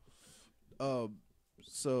 30-year-old.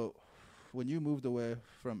 So when you moved away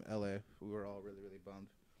from LA, we were all really, really bummed.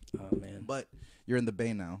 Oh man. But you're in the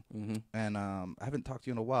Bay now, Mm-hmm. and I haven't talked to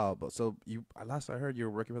you in a while. But so last I heard you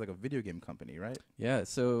were working with like a video game company, right? Yeah.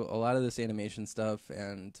 So a lot of this animation stuff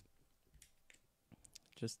and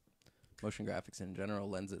just motion graphics in general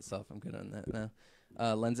lends itself. I'm good on that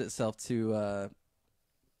now. Lends itself to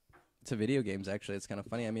video games. Actually, it's kind of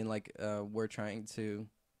funny. I mean, like we're trying to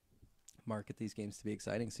market these games to be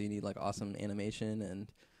exciting, so you need like awesome animation.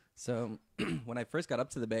 And so when I first got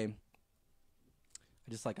up to the Bay,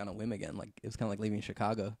 I just like on a whim again, like it was kind of like leaving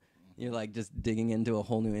Chicago. You're like just digging into a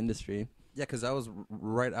whole new industry. Yeah, because that was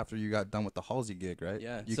right after you got done with the Halsey gig, right?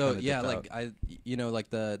 Yeah. You so kinda yeah, dipped like out.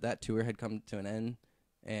 like that tour had come to an end,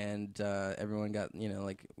 and everyone got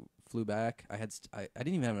like flew back. I didn't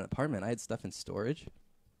even have an apartment. I had stuff in storage.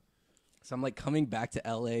 So I'm like coming back to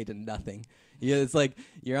LA to nothing. Yeah, it's like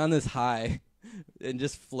you're on this high and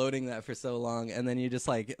just floating that for so long, and then you just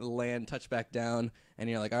like touch back down, and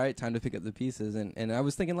you're like, all right, time to pick up the pieces. And I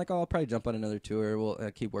was thinking like, oh, I'll probably jump on another tour.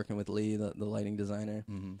 We'll keep working with Lee, the lighting designer.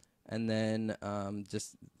 Mm-hmm. And then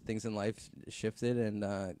just things in life shifted, and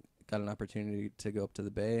got an opportunity to go up to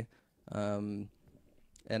the Bay. And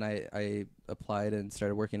I applied and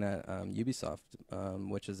started working at Ubisoft,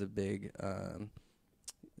 which is a big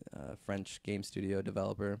French game studio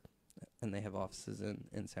developer, and they have offices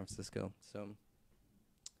in San Francisco. So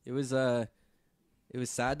it was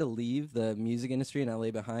sad to leave the music industry in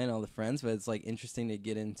LA behind, all the friends, but it's like interesting to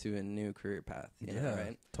get into a new career path. You know,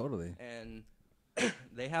 right? Totally. And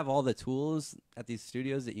they have all the tools at these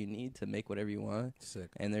studios that you need to make whatever you want. Sick.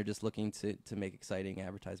 And they're just looking to make exciting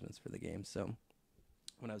advertisements for the game. So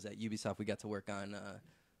when I was at Ubisoft, we got to work on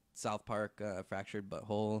South Park, Fractured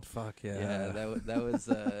Butthole. Fuck yeah. Yeah, that was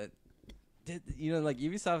like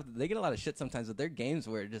Ubisoft, they get a lot of shit sometimes, but their games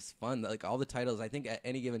were just fun. Like all the titles, I think at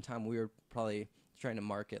any given time we were probably trying to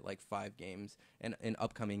market like 5 games and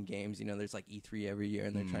upcoming games. There's like E3 every year,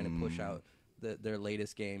 and they're trying to push out their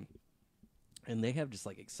latest game. And they have just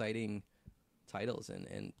like exciting titles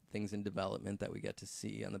and things in development that we get to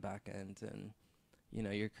see on the back end. And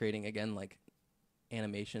you're creating again like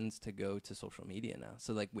animations to go to social media now.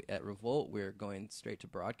 So like at Revolt, we're going straight to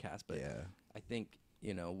broadcast, but yeah. I think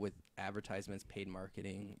with advertisements, paid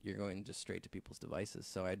marketing, you're going just straight to people's devices.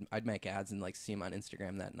 So I'd make ads and like see them on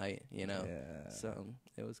Instagram that night. Yeah. So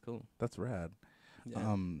it was cool. That's rad.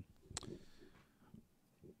 Yeah.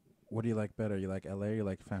 What do you like better? You like LA or you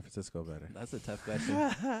like San Francisco better? That's a tough question.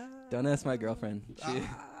 Don't ask my girlfriend.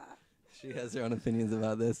 She has her own opinions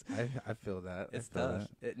about this. I feel that. It's tough.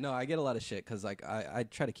 No, I get a lot of shit because like I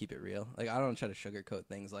try to keep it real. Like I don't try to sugarcoat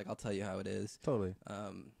things. Like I'll tell you how it is. Totally.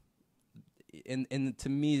 And to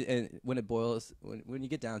me, and when you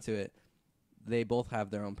get down to it, they both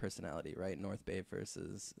have their own personality, right? North Bay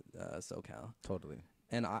versus SoCal. Totally.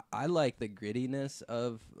 And I like the grittiness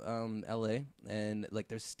of LA, and like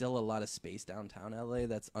there's still a lot of space downtown LA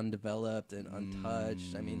that's undeveloped and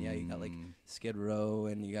untouched. I mean, yeah, you got like Skid Row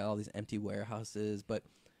and you got all these empty warehouses, but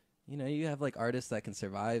you know, you have like artists that can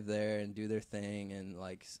survive there and do their thing and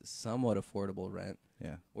like somewhat affordable rent.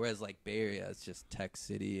 Yeah. Whereas like Bay Area, it's just tech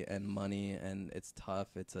city and money, and it's tough.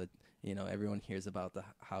 It's a, you know, everyone hears about the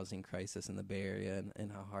housing crisis in the Bay Area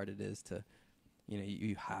and how hard it is to, you know,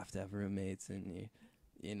 you have to have roommates, and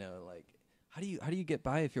you know, like how do you get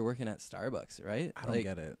by if you're working at Starbucks, right? I don't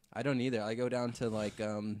get it. I don't either. I go down to like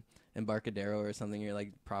Embarcadero or something. You're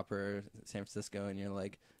like proper San Francisco, and you're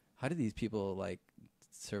like, how do these people like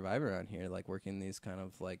survive around here, like working these kind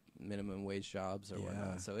of like minimum wage jobs or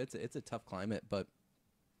whatnot? So it's a tough climate, but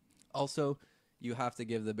also you have to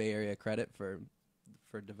give the Bay Area credit for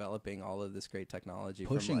developing all of this great technology,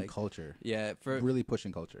 pushing from, like, culture. Yeah, for really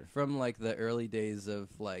pushing culture from like the early days of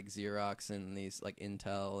like Xerox and these like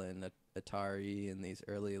Intel and Atari and these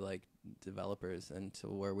early like developers, and to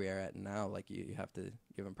where we are at now. Like you have to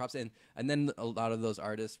give them props, and then a lot of those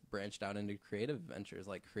artists branched out into creative ventures,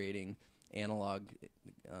 like creating analog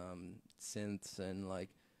synths and like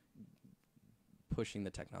pushing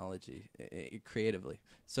the technology creatively.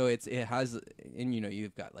 So it has, and you know,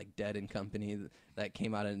 you've got like Dead and Company that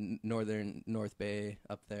came out of North Bay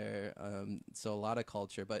up there. So a lot of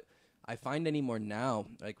culture, but I find anymore now,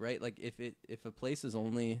 like, right, like if a place is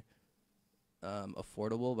only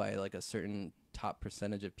affordable by like a certain top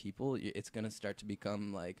percentage of people, it's going to start to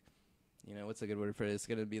become like, you know, what's a good word for it? It's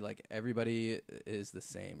going to be like everybody is the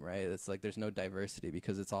same, right? It's like there's no diversity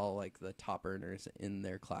because it's all like the top earners in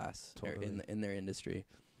their class or in their industry.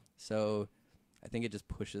 So I think it just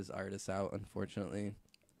pushes artists out, unfortunately.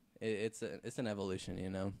 It's an evolution,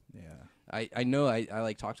 you know? Yeah. I know I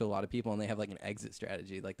like talk to a lot of people, and they have like an exit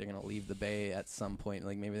strategy. Like they're going to leave the Bay at some point.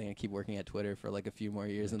 Like maybe they're going to keep working at Twitter for like a few more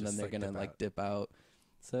years, and then they're going to like dip out.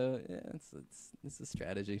 So yeah, it's a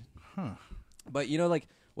strategy. Huh. But you know, like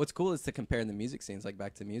what's cool is to compare the music scenes, like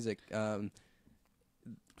back to music.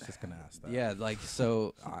 Just gonna ask that. Yeah, like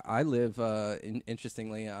so I live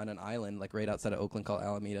interestingly on an island like right outside of Oakland called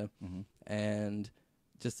Alameda, and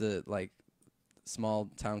just a like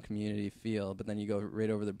small town community feel. But then you go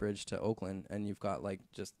right over the bridge to Oakland, and you've got like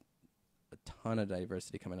just a ton of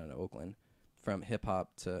diversity coming out of Oakland, from hip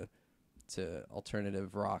hop to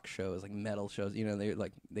alternative rock shows, like metal shows. You know,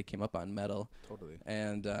 they came up on metal. Totally.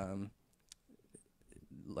 And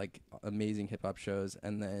like amazing hip hop shows,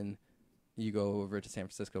 and then you go over to San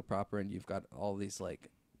Francisco proper, and you've got all these like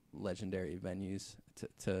legendary venues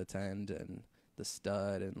to attend, and the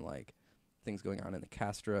Stud, and like things going on in the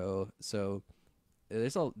Castro. So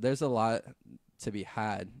there's a lot to be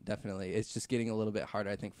had. Definitely, it's just getting a little bit harder,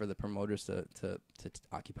 I think, for the promoters to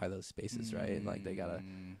occupy those spaces, right? And like they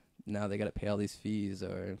gotta pay all these fees,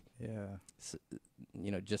 or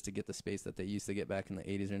you know, just to get the space that they used to get back in the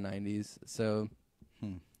 80s or 90s. So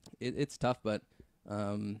it's tough, but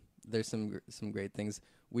there's some great things.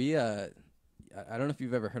 We I don't know if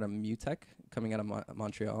you've ever heard of Mutech coming out of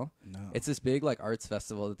Montreal. No. It's this big like arts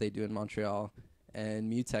festival that they do in Montreal,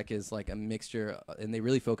 and Mutech is like a mixture, and they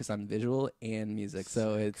really focus on visual and music.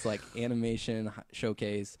 So it's like animation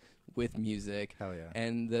showcase with music. Hell yeah.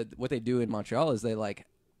 And what they do in Montreal is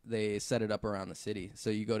they set it up around the city. So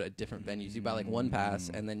you go to different venues. You buy like one pass,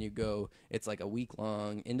 and then you go, it's like a week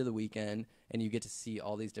long into the weekend, and you get to see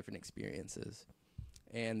all these different experiences.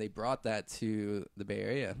 And they brought that to the Bay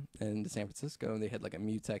Area and to San Francisco, and they had like a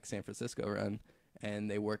Mutech San Francisco run,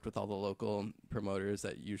 and they worked with all the local promoters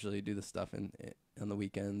that usually do the stuff on the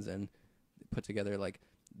weekends, and put together like,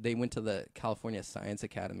 they went to the California Science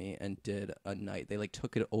Academy and did a night. They like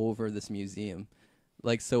took it over this museum.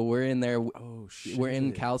 Like, so we're in there, we're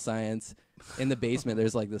in Cal Science, in the basement,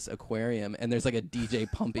 there's like this aquarium, and there's like a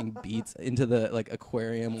DJ pumping beats into the like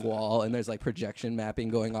aquarium wall, and there's like projection mapping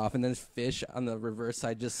going off, and then there's fish on the reverse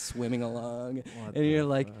side just swimming along. And you're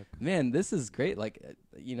like, man, this is great. Like,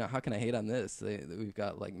 you know, how can I hate on this? We've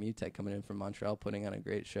got like Mutech coming in from Montreal, putting on a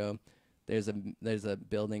great show. There's a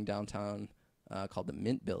building downtown called the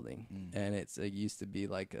Mint Building, and it used to be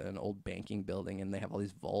like an old banking building, and they have all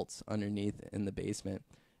these vaults underneath in the basement,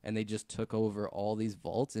 and they just took over all these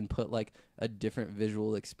vaults and put like a different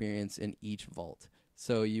visual experience in each vault.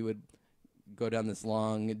 So you would go down this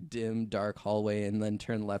long, dim, dark hallway, and then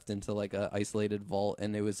turn left into like a isolated vault,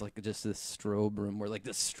 and it was like just this strobe room where like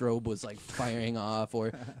the strobe was like firing off,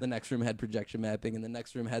 or the next room had projection mapping, and the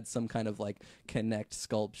next room had some kind of like Connect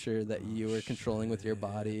sculpture that you were controlling with your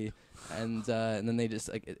body. And then they just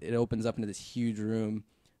like it opens up into this huge room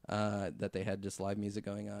that they had just live music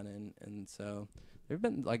going on in. And so there've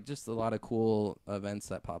been like just a lot of cool events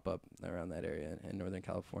that pop up around that area in Northern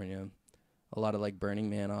California. A lot of like Burning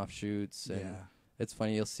Man offshoots, and it's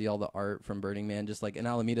funny, you'll see all the art from Burning Man just like in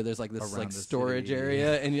Alameda. There's like this like storage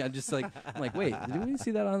area, and I'm just like, I'm like, wait, did we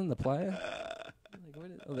see that on the playa?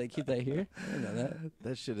 Like, Oh, they keep that here? I didn't know that.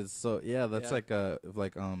 That shit is so that's like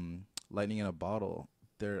lightning in a bottle.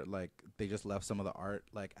 They're like they just left some of the art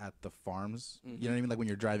like at the farms. You know what I mean? Like when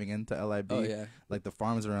you're driving into LIB, like the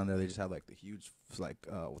farms around there, they just have like the huge like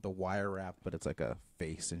with the wire wrap, but it's like a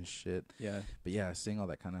face and shit. Yeah. But yeah, seeing all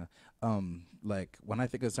that kind of like when I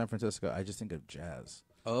think of San Francisco, I just think of jazz.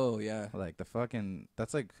 Oh yeah. Like the fucking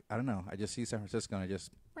that's like I don't know. I just see San Francisco and I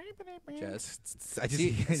just jazz. I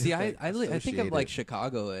just see I think of like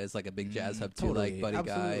Chicago as like a big jazz hub too, totally, like Buddy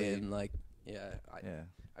absolutely. Guy and like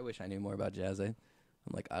I wish I knew more about jazz. I'm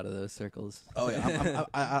like out of those circles. Oh yeah,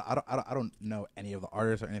 I don't know any of the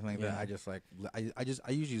artists or anything like that. I just like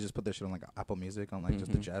I usually just put this shit on like Apple Music on like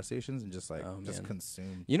just the jazz stations and just like just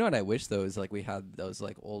consume. You know what I wish though is like we had those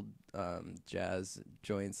like old jazz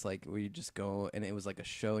joints like where you just go and it was like a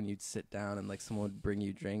show and you'd sit down and like someone would bring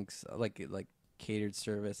you drinks like catered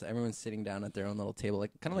service. Everyone's sitting down at their own little table, like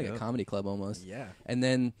kind of like a comedy club almost. Yeah, and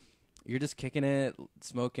then you're just kicking it,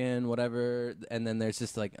 smoking, whatever, and then there's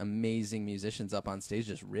just like amazing musicians up on stage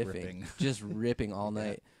just ripping. Just ripping all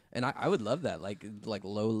night. And I would love that, like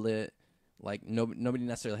low lit, like nobody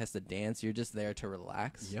necessarily has to dance. You're just there to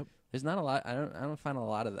relax. Yep. There's not a lot. I don't find a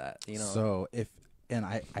lot of that. You know. So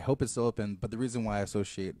I hope it's still open. But the reason why I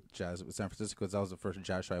associate jazz with San Francisco is that was the first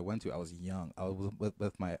jazz show I went to. I was young. I was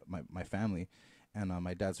with my family. And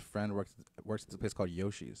my dad's friend works at a place called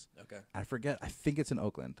Yoshi's. Okay. I forget. I think it's in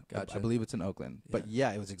Oakland. Gotcha. I believe it's in Oakland. Yeah. But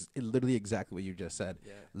yeah, it was literally exactly what you just said.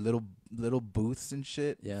 Yeah. Little booths and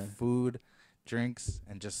shit. Yeah. Food, drinks,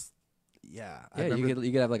 and just yeah. You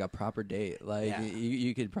could have like a proper date. Like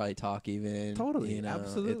you could probably talk even. Totally. You know?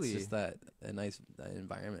 Absolutely. It's just a nice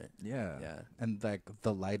environment. Yeah. Yeah. And like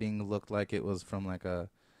the lighting looked like it was from like a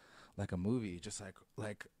movie, just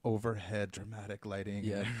like overhead dramatic lighting.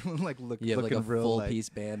 Yeah, everyone like looking like a real, full like, piece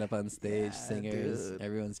band up on stage, singers, dude.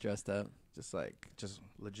 Everyone's dressed up. Just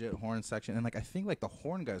legit horn section, and like I think like the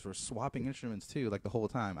horn guys were swapping instruments too, like the whole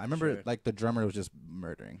time. I remember like the drummer was just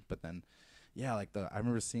murdering, but then I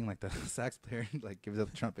remember seeing like the sax player like gives up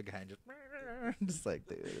the trumpet guy and just like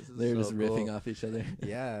dude, they're just riffing off each other.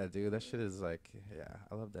 Yeah, dude, that shit is like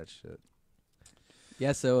I love that shit.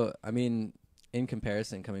 Yeah, so I mean, in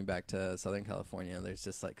comparison, coming back to Southern California, there's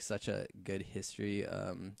just like such a good history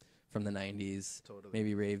from the 90s,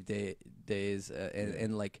 maybe rave days.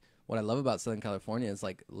 And like what I love about Southern California is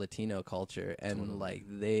like Latino culture. And like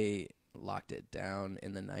they locked it down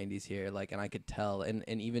in the 90s here. Like, and I could tell. And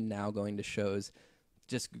even now going to shows,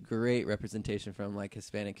 just great representation from like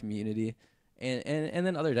Hispanic community and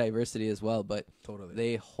then other diversity as well. But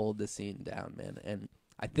they hold the scene down, man. And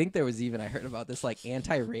I think there was even, I heard about this like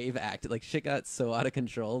anti-rave act, like shit got so out of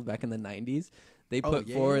control back in the 90s. They put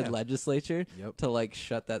forward legislature to like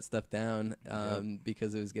shut that stuff down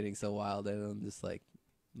because it was getting so wild. And I'm just like,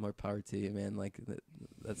 more power to you, man. Like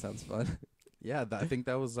that sounds fun. Yeah, I think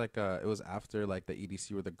that was like it was after like the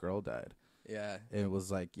EDC where the girl died. Yeah. And it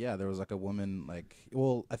was like, there was like a woman like,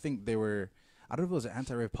 well, I think they were, I don't know if it was an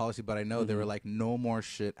anti-rave policy, but I know they were like no more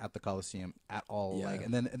shit at the Coliseum at all. Yeah. Like,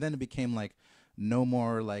 and then it became like no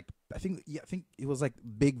more like I think it was like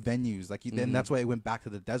big venues like then that's why it went back to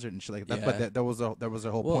the desert and shit like that. But that was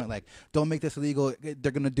their whole point, like don't make this illegal.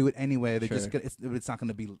 They're gonna do it anyway. They're just gonna, it's not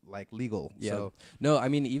gonna be like legal. Yeah. So no, I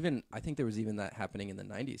mean even I think there was even that happening in the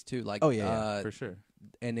 90s too. Like for sure.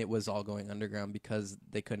 And it was all going underground because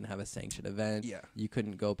they couldn't have a sanctioned event. Yeah, you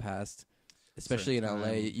couldn't go past. Especially in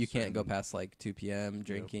LA, you can't go past like 2 p.m.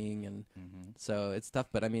 drinking, and so it's tough.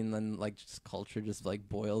 But I mean, then like just culture just like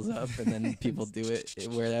boils up, and then people do it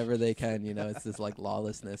wherever they can. You know, it's this like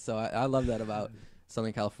lawlessness. So I love that about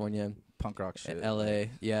Southern California, punk rock shit, and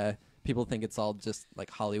LA. Yeah, people think it's all just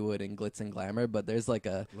like Hollywood and glitz and glamour, but there's like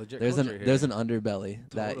there's an underbelly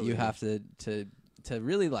that you have to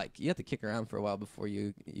really like. You have to kick around for a while before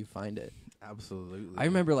you find it. Absolutely. I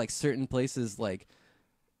remember like certain places like.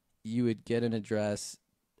 You would get an address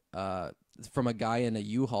from a guy in a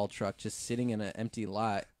U-Haul truck just sitting in an empty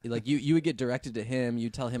lot. Like you would get directed to him.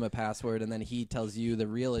 You tell him a password, and then he tells you the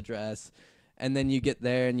real address. And then you get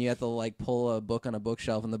there, and you have to like pull a book on a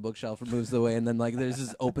bookshelf, and the bookshelf moves away, and then like there's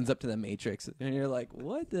just opens up to the Matrix, and you're like,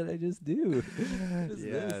 "What did I just do?"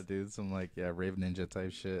 Dude, some like Rave Ninja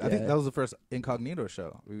type shit. I think that was the first incognito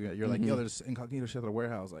show. You're like, yo, there's incognito shit at the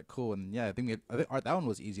warehouse, like cool, and I think that one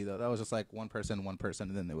was easy though. That was just like one person,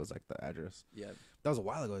 and then there was like the address. Yeah, that was a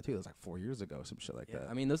while ago too. It was like 4 years ago, some shit like that.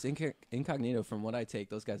 I mean, those incognito, from what I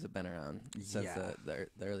take, those guys have been around since the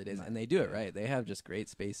early days, and they do it right. They have just great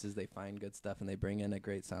spaces. They find good stuff. And they bring in a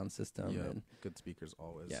great sound system. And good speakers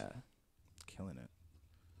always. Yeah. Killing it.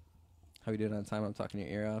 How we doing on time? I'm talking your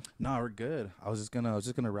ear off. No, we're good. I was just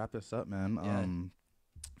gonna wrap this up, man.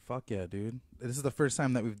 fuck yeah, dude. This is the first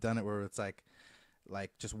time that we've done it where it's like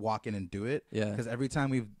just walk in and do it. Yeah. Because every time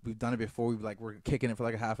we've done it before, we're kicking it for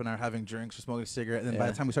like a half an hour, having drinks or smoking a cigarette, and then by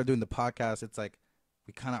the time we start doing the podcast, it's like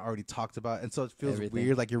we kind of already talked about it, and so it feels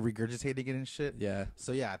weird, like you're regurgitating it and shit. Yeah.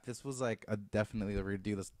 So yeah, this was like definitely a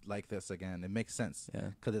redo this like this again. It makes sense. Yeah.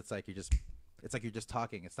 Because it's like you're just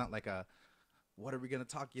talking. It's not like a what are we gonna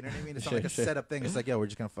talk? You know what I mean? It's not like a setup thing. It's like, yo, we're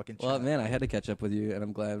just gonna fucking chat. Well, man, I had to catch up with you, and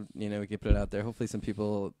I'm glad we could put it out there. Hopefully, some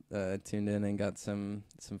people tuned in and got some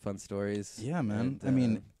fun stories. Yeah, man. And, I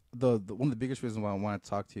mean, the one of the biggest reasons why I wanted to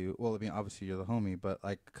talk to you. Well, I mean, obviously you're the homie, but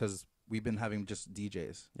like, cause we've been having just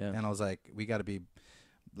DJs, and I was like, we got to be.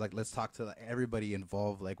 Like, let's talk to everybody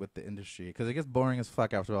involved, like, with the industry. Because it gets boring as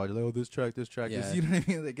fuck after all. You're like, oh, this track. Yeah. You know what I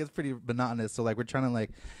mean? It gets pretty monotonous. So, like, we're trying to,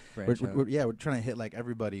 like, we're trying to hit, like,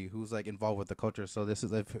 everybody who's, like, involved with the culture. So this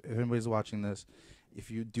is, if anybody's watching this, if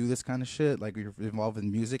you do this kind of shit, like, you're involved in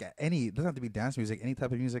music, it doesn't have to be dance music, any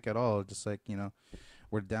type of music at all. Just, like,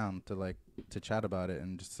 we're down to, like, to chat about it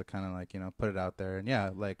and just to kind of, like, put it out there. And,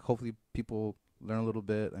 yeah, like, hopefully people learn a little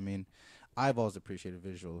bit. I mean, I've always appreciated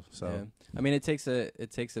visuals, so I mean, it takes a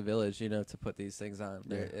village, to put these things on.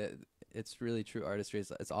 It's really true artistry.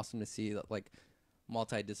 It's awesome to see like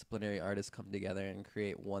multidisciplinary artists come together and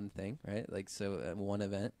create one thing, right? Like one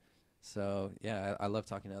event. So yeah, I love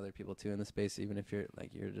talking to other people too in the space, even if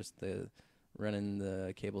you're just running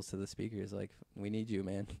the cables to the speakers. Like, we need you,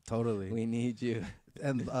 man. Totally, we need you.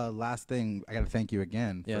 And last thing, I gotta thank you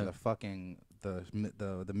again for the fucking.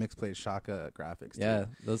 The mixed plate Shaka graphics. Yeah,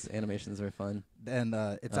 those animations are fun. And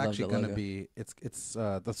it's actually gonna be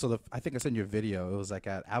I think I sent you a video. It was like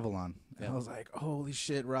at Avalon. And I was like, holy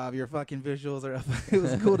shit, Rob, your fucking visuals are. It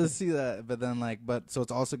was cool to see that. But then so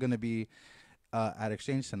it's also gonna be at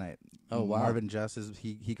Exchange tonight. Oh wow. Marvin Jess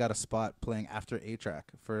he got a spot playing after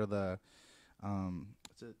A-Track for the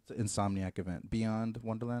it's an Insomniac event, Beyond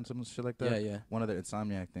Wonderland, some shit like that. Yeah. One of the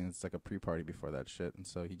Insomniac things, it's like a pre-party before that shit. And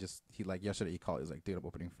so he like yesterday he called. He was like, dude,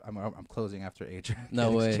 I'm closing after A-Track.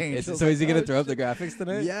 No way. So is he gonna throw up the graphics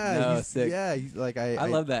tonight? Yeah. No, sick. Yeah. He's like, I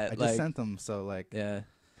love that. I just sent them. So like, yeah.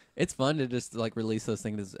 It's fun to just like release those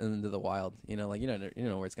things into the wild, like you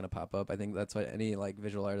know where it's gonna pop up. I think that's what any like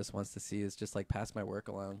visual artist wants to see is just like pass my work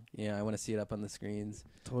along. Yeah, I want to see it up on the screens.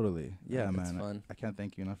 Totally. Yeah, man. It's fun. I can't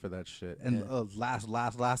thank you enough for that shit. And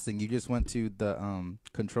last thing, you just went to the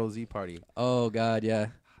Control Z party. Oh God, yeah.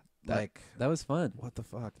 That was fun. What the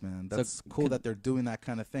fuck, man? That's cool that they're doing that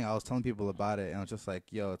kind of thing. I was telling people about it, and I was just like,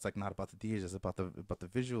 yo, it's like not about the DJs, it's about the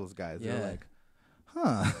visuals guys. Yeah. They're like,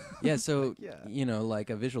 huh. Yeah, so like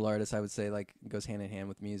a visual artist, I would say like goes hand in hand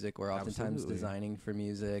with music, or oftentimes designing for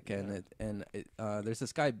music. And there's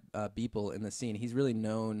this guy Beeple in the scene. He's really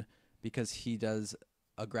known because he does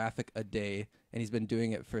a graphic a day, and he's been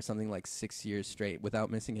doing it for something like 6 years straight without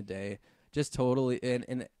missing a day. Just totally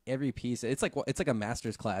in every piece. It's like a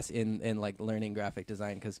master's class in like learning graphic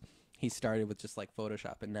design, because he started with just like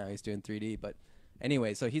Photoshop and now he's doing 3D. But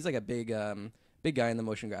anyway, so he's like a big guy in the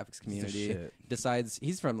motion graphics community. Decides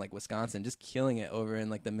he's from like Wisconsin, just killing it over in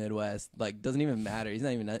like the Midwest. Like, doesn't even matter. He's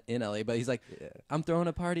not even in LA, but he's like, I'm throwing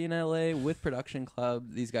a party in LA with Production Club.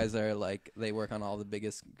 These guys are like, they work on all the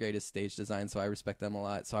biggest, greatest stage designs, so I respect them a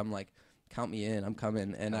lot. So I'm like, count me in. I'm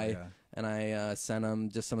coming. And I sent them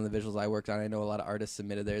just some of the visuals I worked on. I know a lot of artists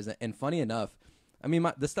submitted theirs. And funny enough, I mean,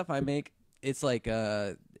 the stuff I make, it's like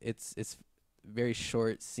it's very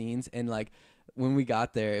short scenes, and like, when we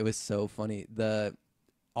got there, it was so funny.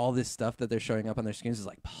 All this stuff that they're showing up on their screens is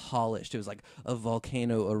like polished. It was like a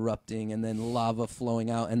volcano erupting, and then lava flowing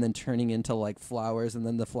out, and then turning into like flowers, and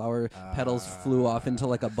then the flower petals flew off into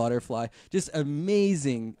like a butterfly. Just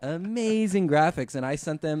amazing graphics. And I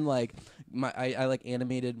sent them like I like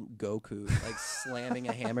animated Goku like slamming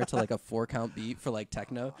a hammer to like a 4-count beat for like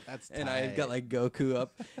techno. And I got like Goku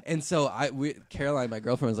up. And so Caroline, my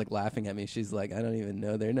girlfriend, was like laughing at me. She's like, I don't even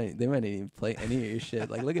know. They might not even play any of your shit.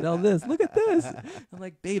 Like, look at all this. Look at this. I'm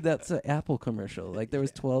like, babe, that's an Apple commercial. Like, there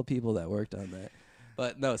was 12 people that worked on that.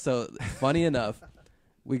 But no, so funny enough,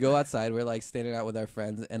 we go outside, we're like standing out with our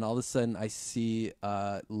friends, and all of a sudden I see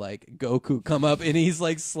like Goku come up, and he's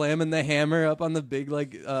like slamming the hammer up on the big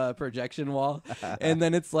like projection wall. And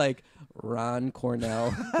then it's like Ron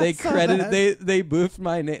Cornell. They credited they boofed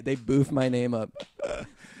my name. They boofed my name up.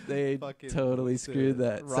 They totally screwed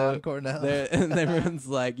that. Ron Cornell. And everyone's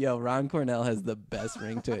like, yo, Ron Cornell has the best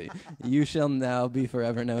ring to it. You shall now be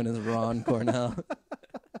forever known as Ron Cornell.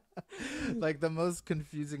 Like the most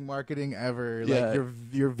confusing marketing ever. Yeah. Like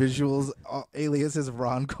your visuals alias is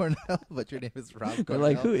Ron Cornell, but your name is Rob Cornell. They're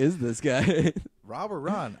like, who is this guy? Rob or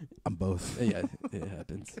Ron? I'm both. Yeah, it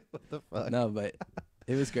happens. What the fuck? No, but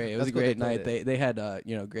It was great. It was a great night. They had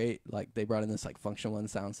great, like, they brought in this like Function One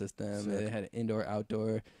sound system. Sick. They had indoor,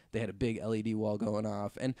 outdoor. They had a big LED wall going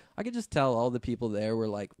off, and I could just tell all the people there were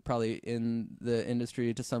like probably in the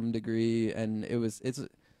industry to some degree, and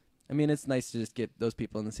it's nice to just get those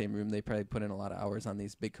people in the same room. They probably put in a lot of hours on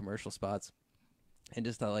these big commercial spots, and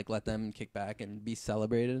just to like let them kick back and be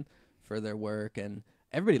celebrated for their work, and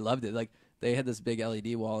everybody loved it. Like, they had this big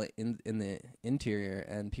LED wall in the interior,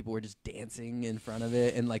 and people were just dancing in front of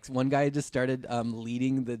it. And like one guy just started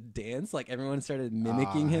leading the dance, like everyone started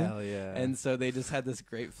mimicking him. Hell yeah. And so they just had this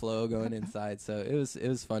great flow going inside. So it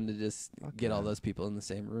was fun to just get all those people in the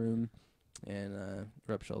same room and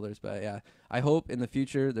rub shoulders. But yeah, I hope in the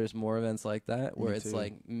future there's more events like that where it's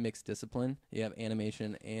like mixed discipline. You have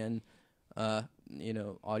animation and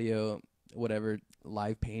audio, whatever,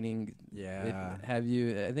 live painting, have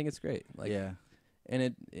you. I think it's great. Like,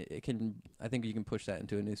 and it can, I think you can push that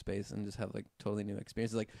into a new space and just have like totally new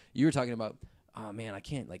experiences. Like you were talking about, oh man, I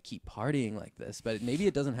can't like keep partying like this, but maybe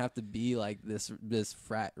it doesn't have to be like this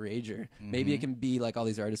frat rager. Maybe it can be like all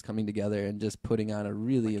these artists coming together and just putting on a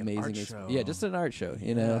really like amazing just an art show,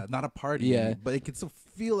 you know, not a party, but it can still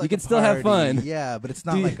feel like you can still have fun, but it's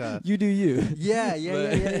not like a you do you,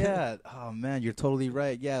 yeah. Oh man, you're totally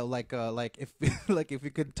right. Like if if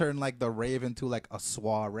we could turn like the rave into like a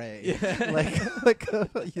soiree, like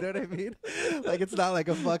you know what I mean? Like it's not like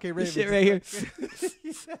a fucking rave. This shit right here.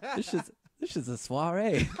 This is a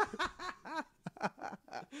soiree.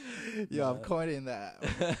 Yo, I'm coining that.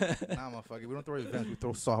 Nah, motherfucker. We don't throw events. We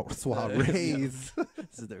throw soirees.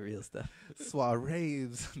 This is the real stuff.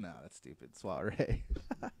 Soirees. No, that's stupid. Soiree.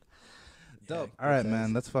 Dope. All right,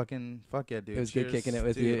 man. Let's fuck yeah, dude. It was Cheers. good kicking it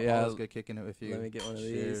with dude, you. Yeah, it was good kicking it with you. Let me get one of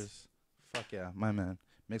Cheers. these. Fuck yeah, my man.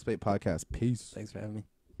 Mixed Plate Podcast. Peace. Thanks for having me.